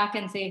step back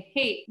and say,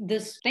 hey,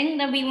 this thing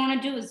that we want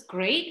to do is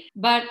great,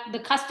 but the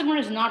customer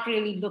is not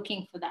really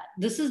looking for that.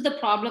 This is the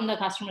problem the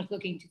customer is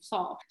looking to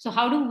solve. So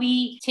how do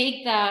we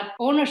take that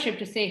ownership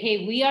to say,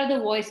 hey, we are the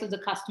voice of the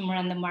customer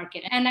and the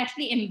market, and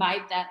actually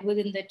imbibe that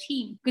within the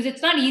team? Because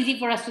it's not easy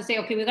for us to say,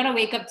 okay, we're going to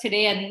wake up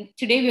today and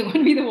today we're going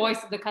to be the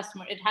voice of the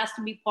customer. It has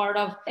to be part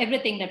of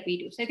everything that we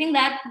do. So I think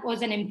that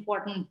was an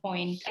important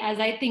point. As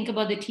I think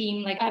about the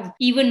team, like I've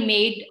even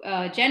made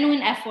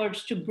genuine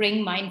efforts to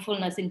bring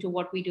mindfulness into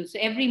what we do. So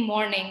every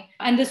morning,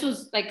 and this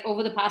was like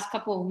over the past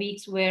couple of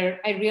weeks where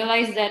I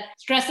realized that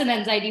stress and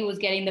anxiety was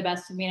getting the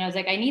best of me. And I was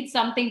like, I need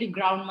something to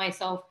ground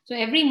myself. So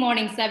every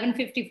morning,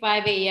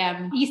 7:55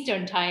 a.m.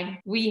 Eastern time,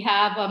 we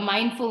have a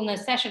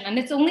mindfulness session. And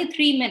it's only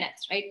 3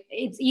 minutes, right?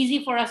 It's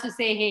easy for us to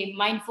say, hey,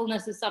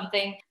 mindfulness is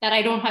something that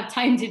I don't have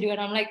time to do. And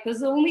I'm like, this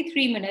is only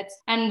 3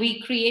 minutes. And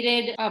we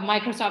created a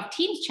Microsoft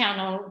Teams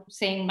channel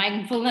saying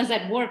mindfulness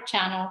at work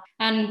channel.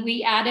 And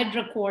we added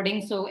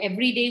recording. So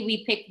every day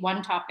we pick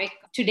one topic.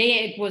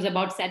 Today it was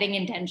about setting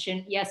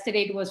intention.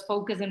 Yesterday it was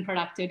focus and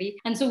productivity.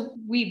 And so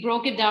we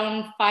broke it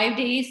down 5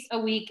 days a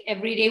week.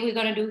 Every day we're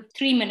going to do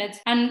 3 minutes.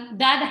 And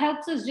that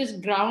helps us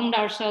just ground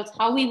ourselves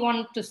how we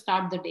want to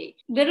start the day.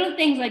 Little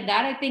things like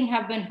that, I think,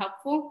 have been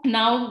helpful.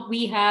 Now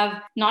we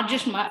have not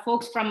just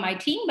folks from my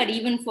team, but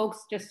even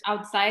folks just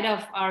outside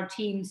of our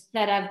teams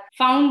that have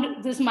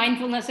found this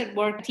mindfulness at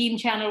work team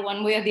channel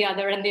one way or the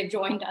other, and they've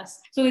joined us.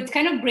 So it's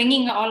kind of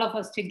bringing all of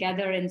us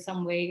together in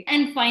some way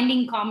and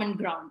finding common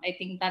ground. I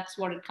think that's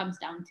what it comes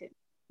down to.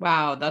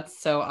 Wow, that's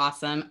so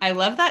awesome. I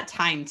love that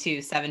time too,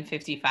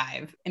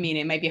 7:55. I mean,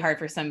 it might be hard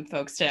for some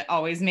folks to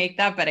always make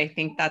that, but I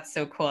think that's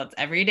so cool. It's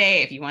every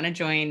day. If you want to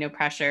join, no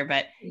pressure,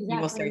 but you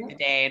will Exactly. start the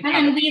day and And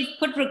probably. we've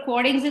put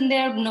recordings in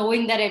there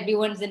knowing that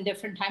everyone's in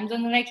different time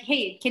zones. And like,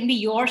 hey, it can be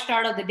your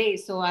start of the day.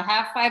 So I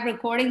have 5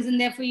 recordings in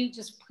there for you.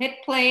 Just hit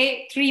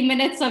play, 3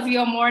 minutes of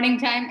your morning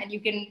time, and you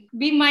can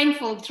be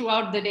mindful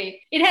throughout the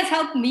day. It has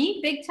helped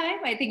me big time.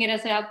 I think it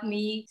has helped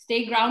me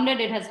stay grounded.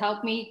 It has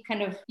helped me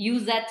kind of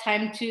use that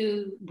time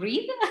to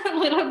breathe a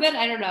little bit.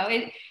 I don't know.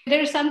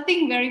 There's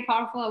something very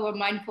powerful about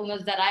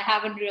mindfulness that I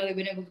haven't really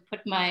been able to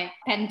put my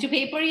pen to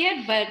paper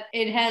yet, but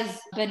it has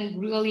been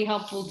really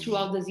helpful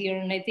throughout this year.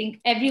 And I think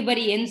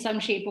everybody in some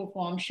shape or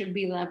form should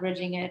be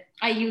leveraging it.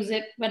 I use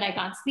it when I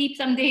can't sleep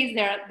some days.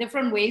 There are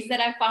different ways that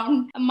I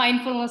found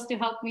mindfulness to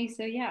help me.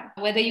 So yeah,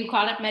 whether you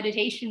call it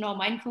meditation or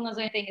mindfulness,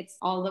 I think it's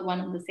all the one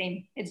and the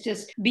same. It's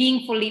just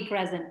being fully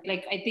present.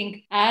 Like I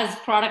think as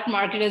product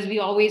marketers, we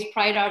always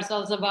pride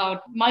ourselves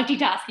about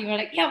multitasking. We're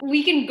like, yeah,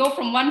 we can go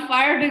from one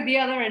fire to the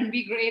other and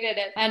be great at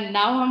it. And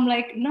now I'm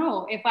like,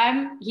 no, if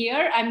I'm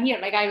here, I'm here.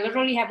 Like I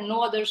literally have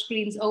no other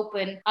screens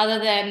open other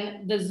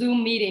than the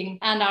Zoom meeting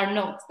and our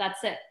notes.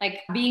 That's it.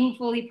 Like being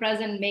fully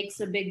present makes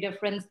a big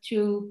difference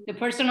to the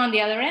person on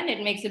the other end.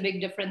 It makes a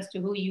big difference to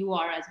who you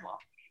are as well.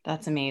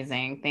 That's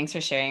amazing. Thanks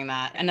for sharing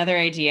that. Another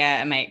idea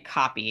I might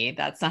copy.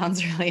 That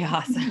sounds really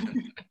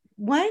awesome.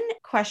 One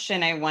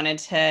question I wanted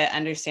to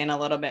understand a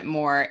little bit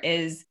more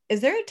is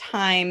there a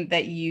time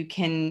that you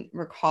can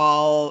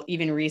recall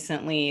even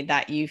recently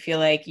that you feel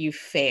like you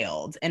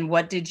failed? And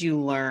what did you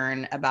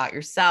learn about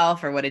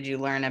yourself or what did you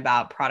learn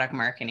about product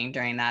marketing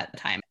during that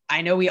time?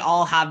 I know we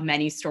all have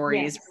many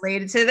stories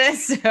related to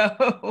this,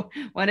 so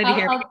wanted to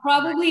hear. I'll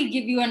probably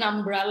give you an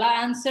umbrella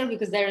answer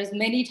because there is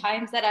many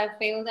times that I've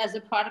failed as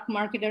a product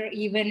marketer,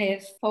 even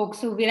if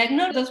folks will be like,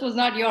 no, this was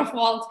not your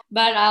fault,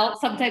 but I'll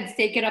sometimes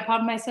take it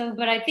upon myself.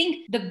 But I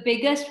think the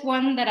biggest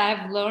one that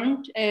I've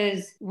learned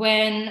is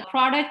when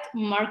product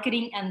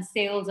marketing and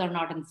sales are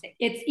not in sync.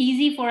 It's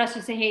easy for us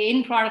to say, hey,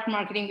 in product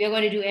marketing, we're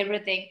going to do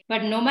everything.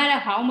 But no matter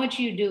how much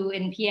you do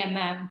in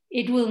PMM,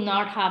 it will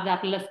not have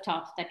that lift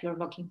off that you're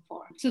looking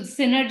for. So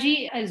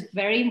synergy is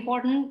very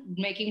important,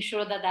 making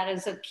sure that that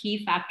is a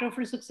key factor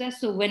for success.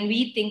 So when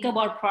we think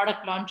about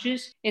product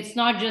launches, it's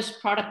not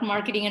just product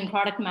marketing and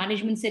product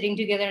management sitting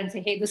together and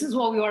say, hey, this is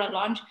what we want to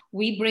launch.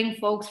 We bring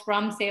folks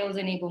from sales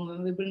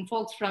enablement. We bring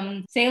folks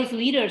from sales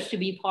leaders to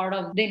be part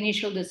of the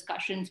initial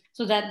discussions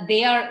so that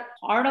they are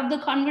part of the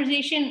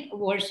conversation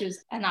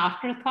versus an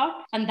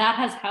afterthought. And that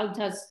has helped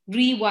us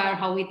rewire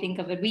how we think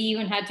of it. We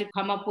even had to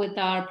come up with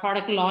our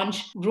product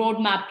launch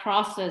roadmap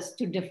process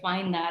to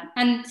define that.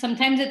 And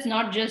sometimes it's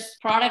not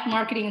just product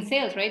marketing and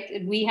sales,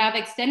 right? We have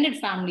extended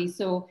families.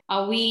 So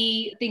are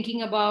we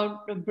thinking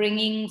about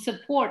bringing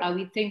support? Are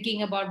we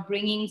thinking about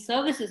bringing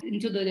services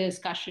into the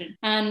discussion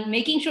and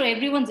making sure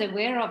everyone's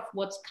aware of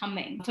what's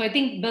coming? So I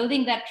think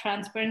building that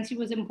transparency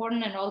was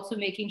important and also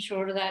making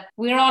sure that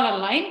we're all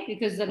aligned,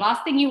 because the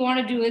last thing you want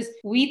to do is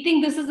we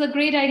think this is a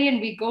great idea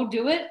and we go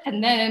do it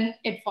and then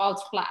it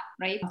falls flat,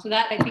 right? So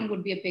that I think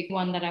would be a big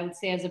one that I would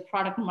say as a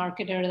product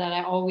marketer that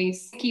I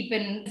always keep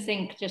in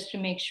sync just to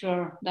make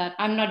sure that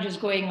I'm not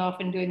just going off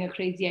and doing a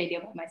crazy idea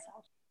by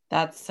myself.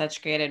 That's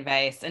such great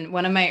advice. And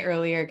one of my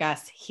earlier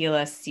guests,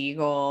 Gila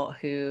Siegel,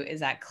 who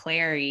is at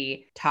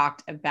Clary,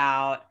 talked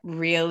about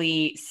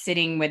really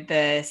sitting with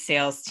the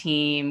sales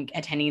team,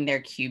 attending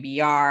their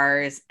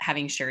QBRs,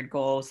 having shared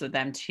goals with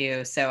them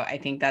too. So I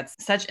think that's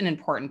such an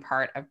important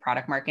part of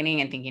product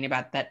marketing and thinking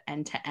about that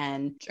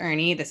end-to-end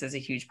journey. This is a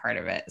huge part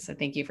of it. So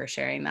thank you for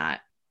sharing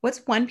that. What's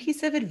one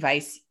piece of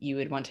advice you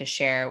would want to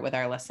share with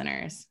our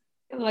listeners?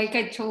 Like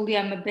I told you,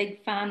 I'm a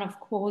big fan of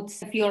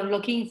quotes. If you're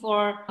looking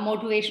for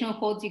motivational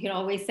quotes, you can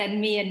always send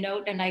me a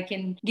note and I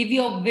can give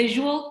you a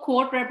visual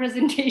quote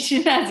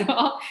representation as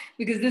well,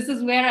 because this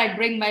is where I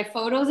bring my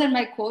photos and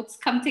my quotes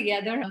come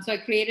together. So I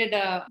created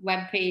a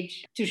web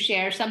page to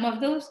share some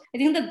of those. I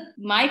think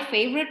my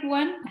favorite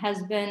one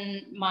has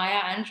been Maya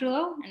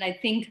Angelou. And I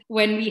think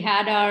when we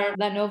had our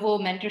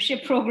Lenovo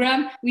mentorship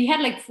program, we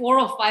had like 4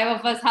 or 5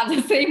 of us have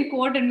the same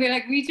quote. And we're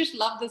like, we just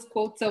love this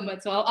quote so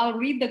much. So I'll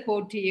read the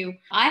quote to you.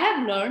 I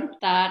have learned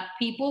that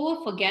people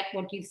will forget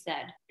what you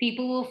said.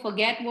 People will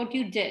forget what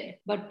you did,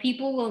 but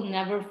people will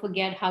never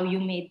forget how you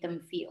made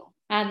them feel.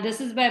 And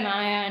this is by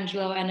Maya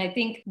Angelou. And I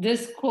think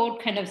this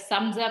quote kind of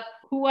sums up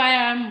who I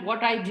am,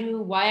 what I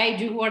do, why I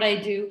do what I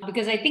do,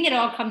 because I think it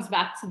all comes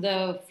back to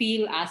the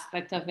feel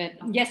aspect of it.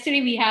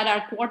 Yesterday, we had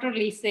our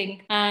quarterly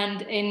sync,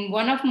 and in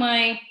one of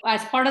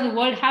as part of the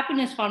World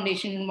Happiness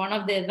Foundation, in one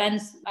of the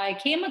events, I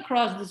came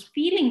across this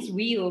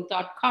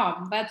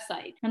feelingswheel.com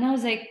website. And I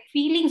was like,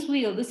 feelings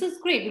wheel, this is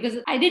great, because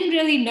I didn't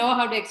really know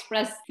how to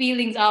express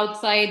feelings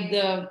outside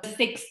the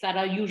 6 that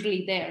are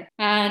usually there.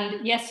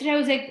 And yesterday, I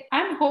was like,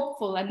 I'm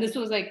hopeful. And this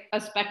was like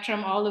a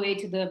spectrum all the way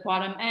to the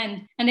bottom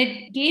end. And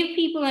it gave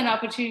people an opportunity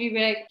opportunity to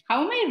be like,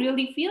 how am I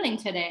really feeling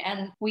today?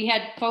 And we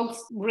had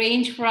folks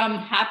range from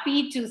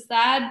happy to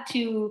sad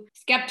to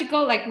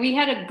skeptical. Like we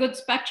had a good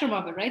spectrum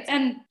of it, right?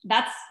 And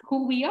that's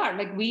who we are.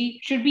 Like we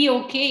should be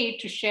okay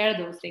to share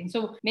those things.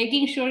 So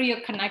making sure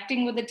you're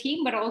connecting with the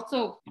team, but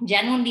also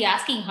genuinely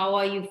asking, how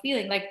are you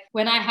feeling? Like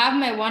when I have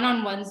my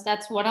one-on-ones,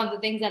 that's one of the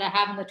things that I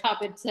have on the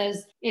top. It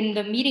says in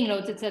the meeting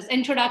notes, it says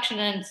introduction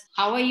and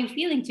how are you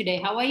feeling today?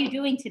 How are you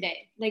doing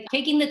today? Like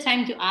taking the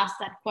time to ask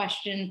that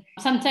question.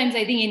 Sometimes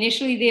I think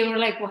initially they were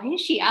like, why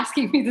is she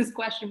asking me this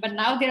question? But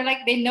now they're like,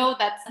 they know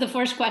that's the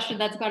first question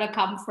that's going to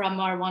come from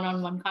our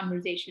one-on-one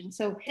conversation.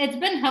 So it's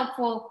been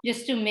helpful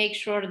just to make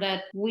sure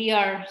that we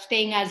are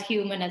staying as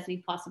human as we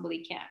possibly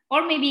can,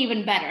 or maybe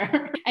even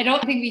better. I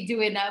don't think we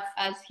do enough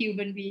as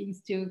human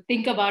beings to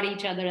think about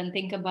each other and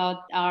think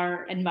about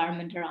our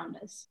environment around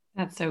us.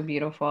 That's so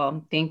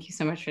beautiful. Thank you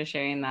so much for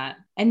sharing that.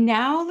 And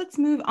now let's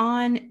move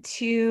on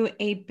to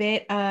a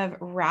bit of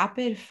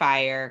rapid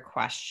fire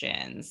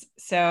questions.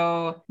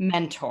 So,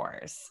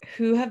 mentors.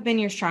 Who have been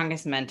your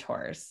strongest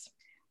mentors?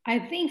 I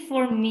think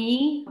for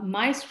me,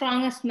 my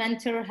strongest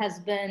mentor has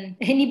been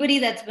anybody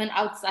that's been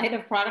outside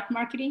of product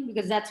marketing,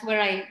 because that's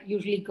where I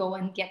usually go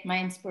and get my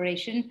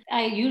inspiration.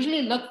 I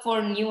usually look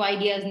for new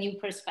ideas, new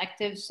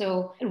perspectives.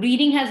 So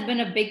reading has been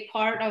a big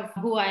part of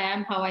who I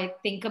am, how I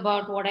think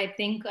about what I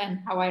think, and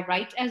how I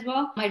write as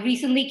well. I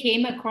recently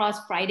came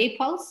across Friday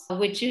Pulse,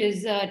 which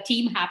is a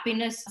team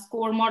happiness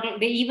score model.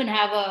 They even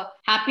have a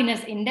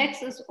happiness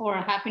indexes or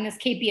a happiness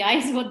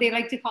KPIs, what they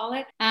like to call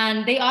it.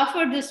 And they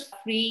offer this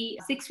free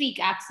 6-week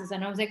access.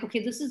 And I was like,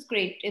 okay, this is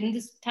great. In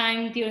this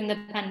time during the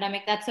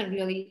pandemic, that's a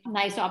really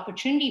nice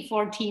opportunity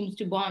for teams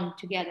to bond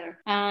together.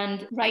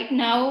 And right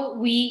now,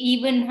 we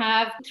even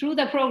have, through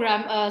the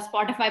program, a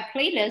Spotify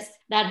playlist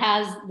that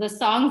has the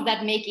songs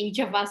that make each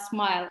of us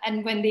smile.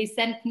 And when they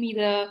sent me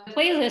the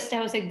playlist,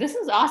 I was like, this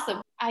is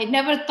awesome. I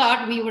never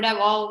thought we would have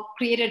all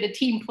created a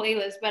team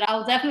playlist, but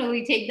I'll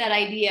definitely take that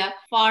idea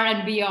far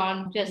and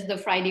beyond just the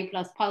Friday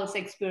Plus Pulse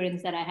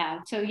experience that I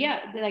have. So yeah,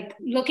 like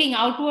looking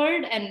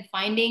outward and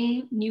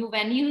finding new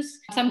venues.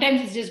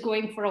 Sometimes it's just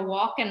going for a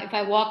walk. And if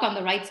I walk on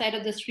the right side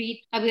of the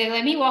street, I'll be like,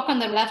 let me walk on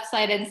the left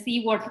side and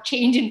see what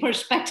change in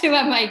perspective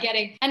am I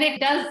getting. And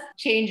it does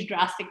change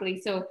drastically.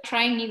 So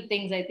trying new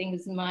things, I think,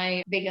 is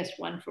my biggest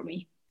one for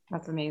me.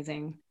 That's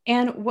amazing.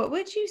 And what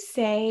would you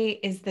say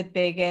is the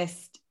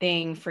biggest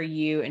thing for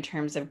you in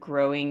terms of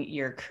growing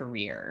your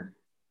career?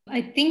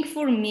 I think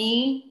for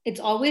me, it's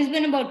always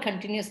been about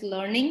continuous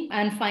learning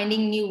and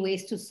finding new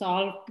ways to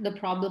solve the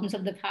problems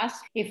of the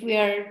past. If we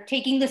are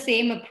taking the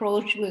same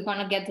approach, we're going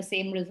to get the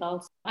same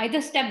results.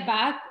 Either step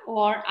back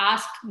or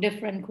ask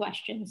different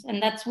questions.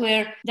 And that's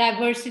where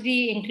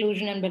diversity,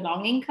 inclusion, and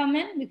belonging come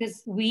in,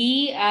 because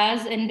we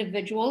as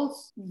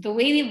individuals, the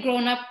way we've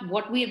grown up,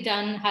 what we've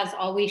done has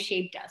always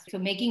shaped us. So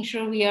making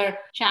sure we are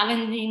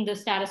challenging the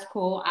status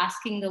quo,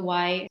 asking the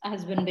why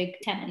has been big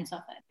tenets of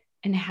it.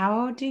 And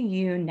how do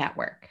you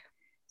network?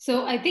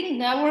 So I think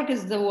network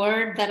is the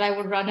word that I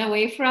would run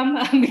away from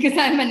because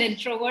I'm an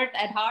introvert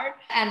at heart.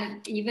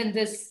 And even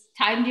this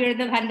time during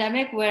the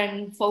pandemic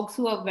when folks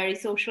who are very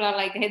social are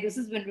like, hey, this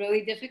has been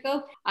really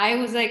difficult. I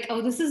was like,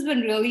 oh, this has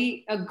been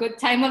really a good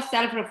time of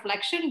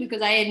self-reflection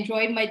because I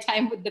enjoyed my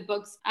time with the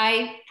books.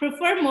 I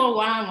prefer more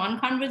one-on-one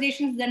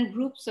conversations than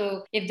groups.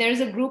 So if there's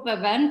a group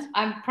event,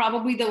 I'm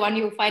probably the one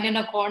you'll find in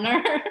a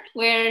corner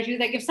where she's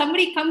like, if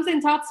somebody comes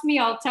and talks to me,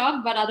 I'll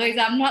talk, but otherwise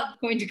I'm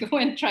not going to go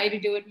and try to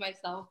do it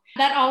myself.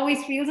 That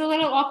always feels a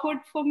little awkward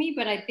for me,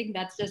 but I think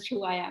that's just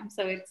who I am.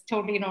 So it's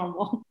totally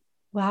normal.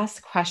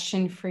 Last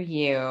question for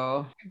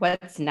you.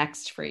 What's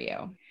next for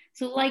you?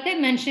 So like I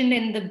mentioned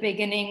in the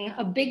beginning,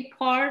 a big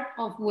part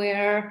of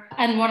where,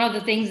 and one of the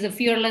things the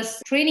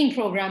Fearless training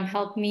program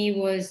helped me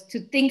was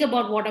to think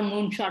about what a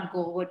moonshot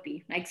goal would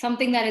be, like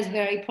something that is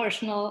very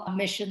personal, a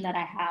mission that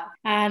I have.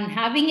 And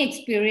having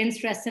experienced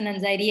stress and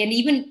anxiety and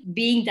even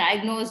being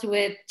diagnosed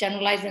with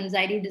generalized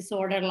anxiety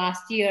disorder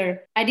last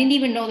year, I didn't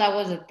even know that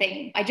was a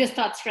thing. I just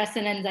thought stress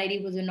and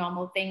anxiety was a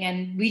normal thing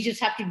and we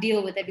just have to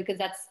deal with it because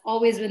that's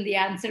always been the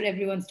answer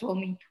everyone's told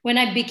me. When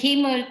I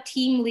became a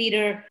team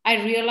leader,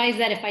 I realized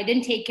that if I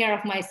didn't take care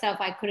of myself,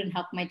 I couldn't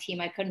help my team.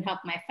 I couldn't help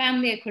my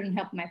family. I couldn't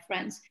help my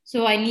friends.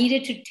 So I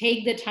needed to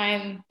take the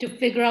time to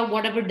figure out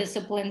whatever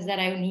disciplines that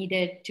I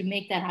needed to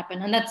make that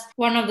happen. And that's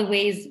one of the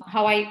ways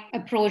how I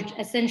approached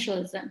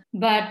essentialism.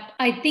 But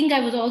I think I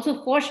was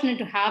also fortunate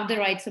to have the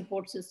right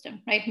support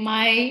system, right?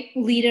 My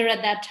leader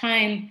at that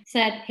time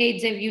said, hey,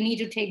 Ziv, you need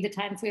to take the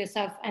time for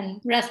yourself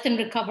and rest and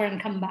recover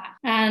and come back.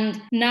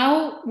 And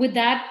now with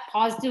that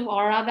positive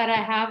aura that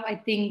I have, I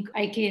think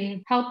I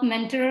can help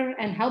mentor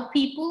and help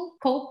people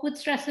cope with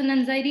stress and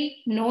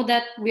anxiety. Know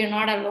that we're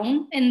not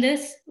alone in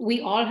this.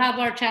 We all have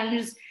our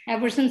challenges.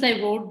 Ever since I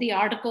wrote the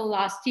article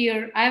last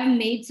year, I've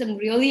made some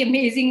really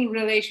amazing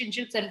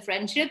relationships and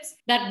friendships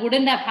that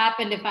wouldn't have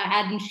happened if I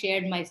hadn't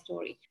shared my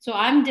story. So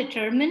I'm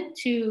determined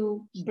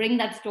to bring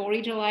that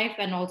story to life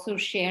and also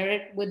share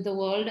it with the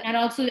world and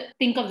also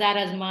think of that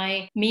as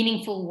my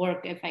meaningful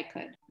work if I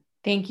could.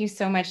 Thank you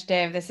so much,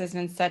 Div. This has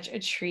been such a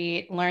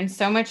treat. Learned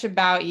so much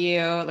about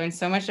you, learned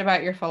so much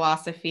about your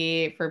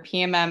philosophy for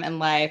PMM and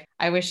life.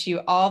 I wish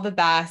you all the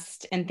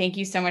best. And thank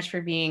you so much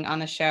for being on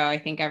the show. I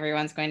think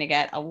everyone's going to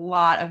get a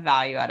lot of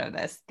value out of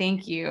this.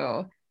 Thank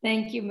you.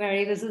 Thank you,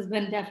 Mary. This has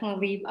been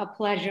definitely a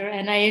pleasure.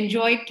 And I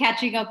enjoyed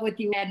catching up with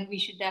you, and we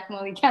should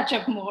definitely catch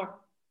up more.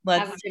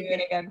 Let's do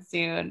it again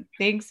soon.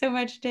 Thanks so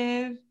much,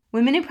 Div.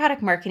 Women in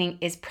Product Marketing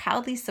is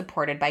proudly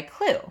supported by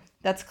Clue.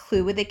 That's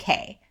Clue with a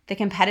K, the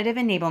competitive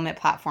enablement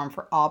platform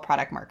for all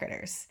product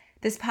marketers.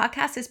 This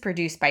podcast is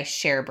produced by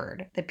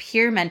ShareBird, the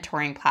peer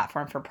mentoring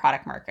platform for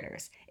product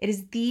marketers. It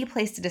is the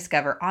place to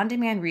discover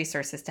on-demand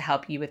resources to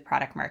help you with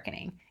product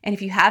marketing. And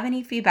if you have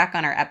any feedback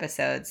on our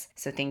episodes,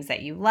 so things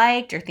that you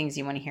liked or things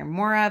you want to hear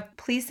more of,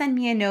 please send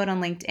me a note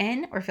on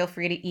LinkedIn or feel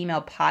free to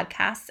email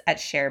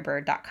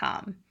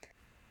podcasts@sharebird.com.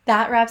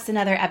 That wraps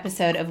another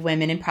episode of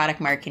Women in Product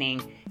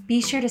Marketing.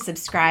 Be sure to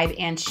subscribe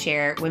and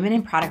share Women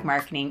in Product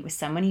Marketing with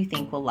someone you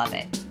think will love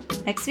it.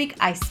 Next week,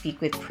 I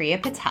speak with Priya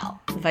Patel,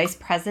 the Vice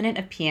President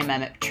of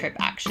PMM at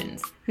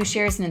TripActions, who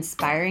shares an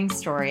inspiring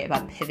story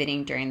about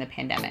pivoting during the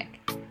pandemic.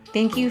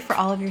 Thank you for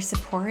all of your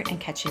support and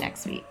catch you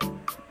next week.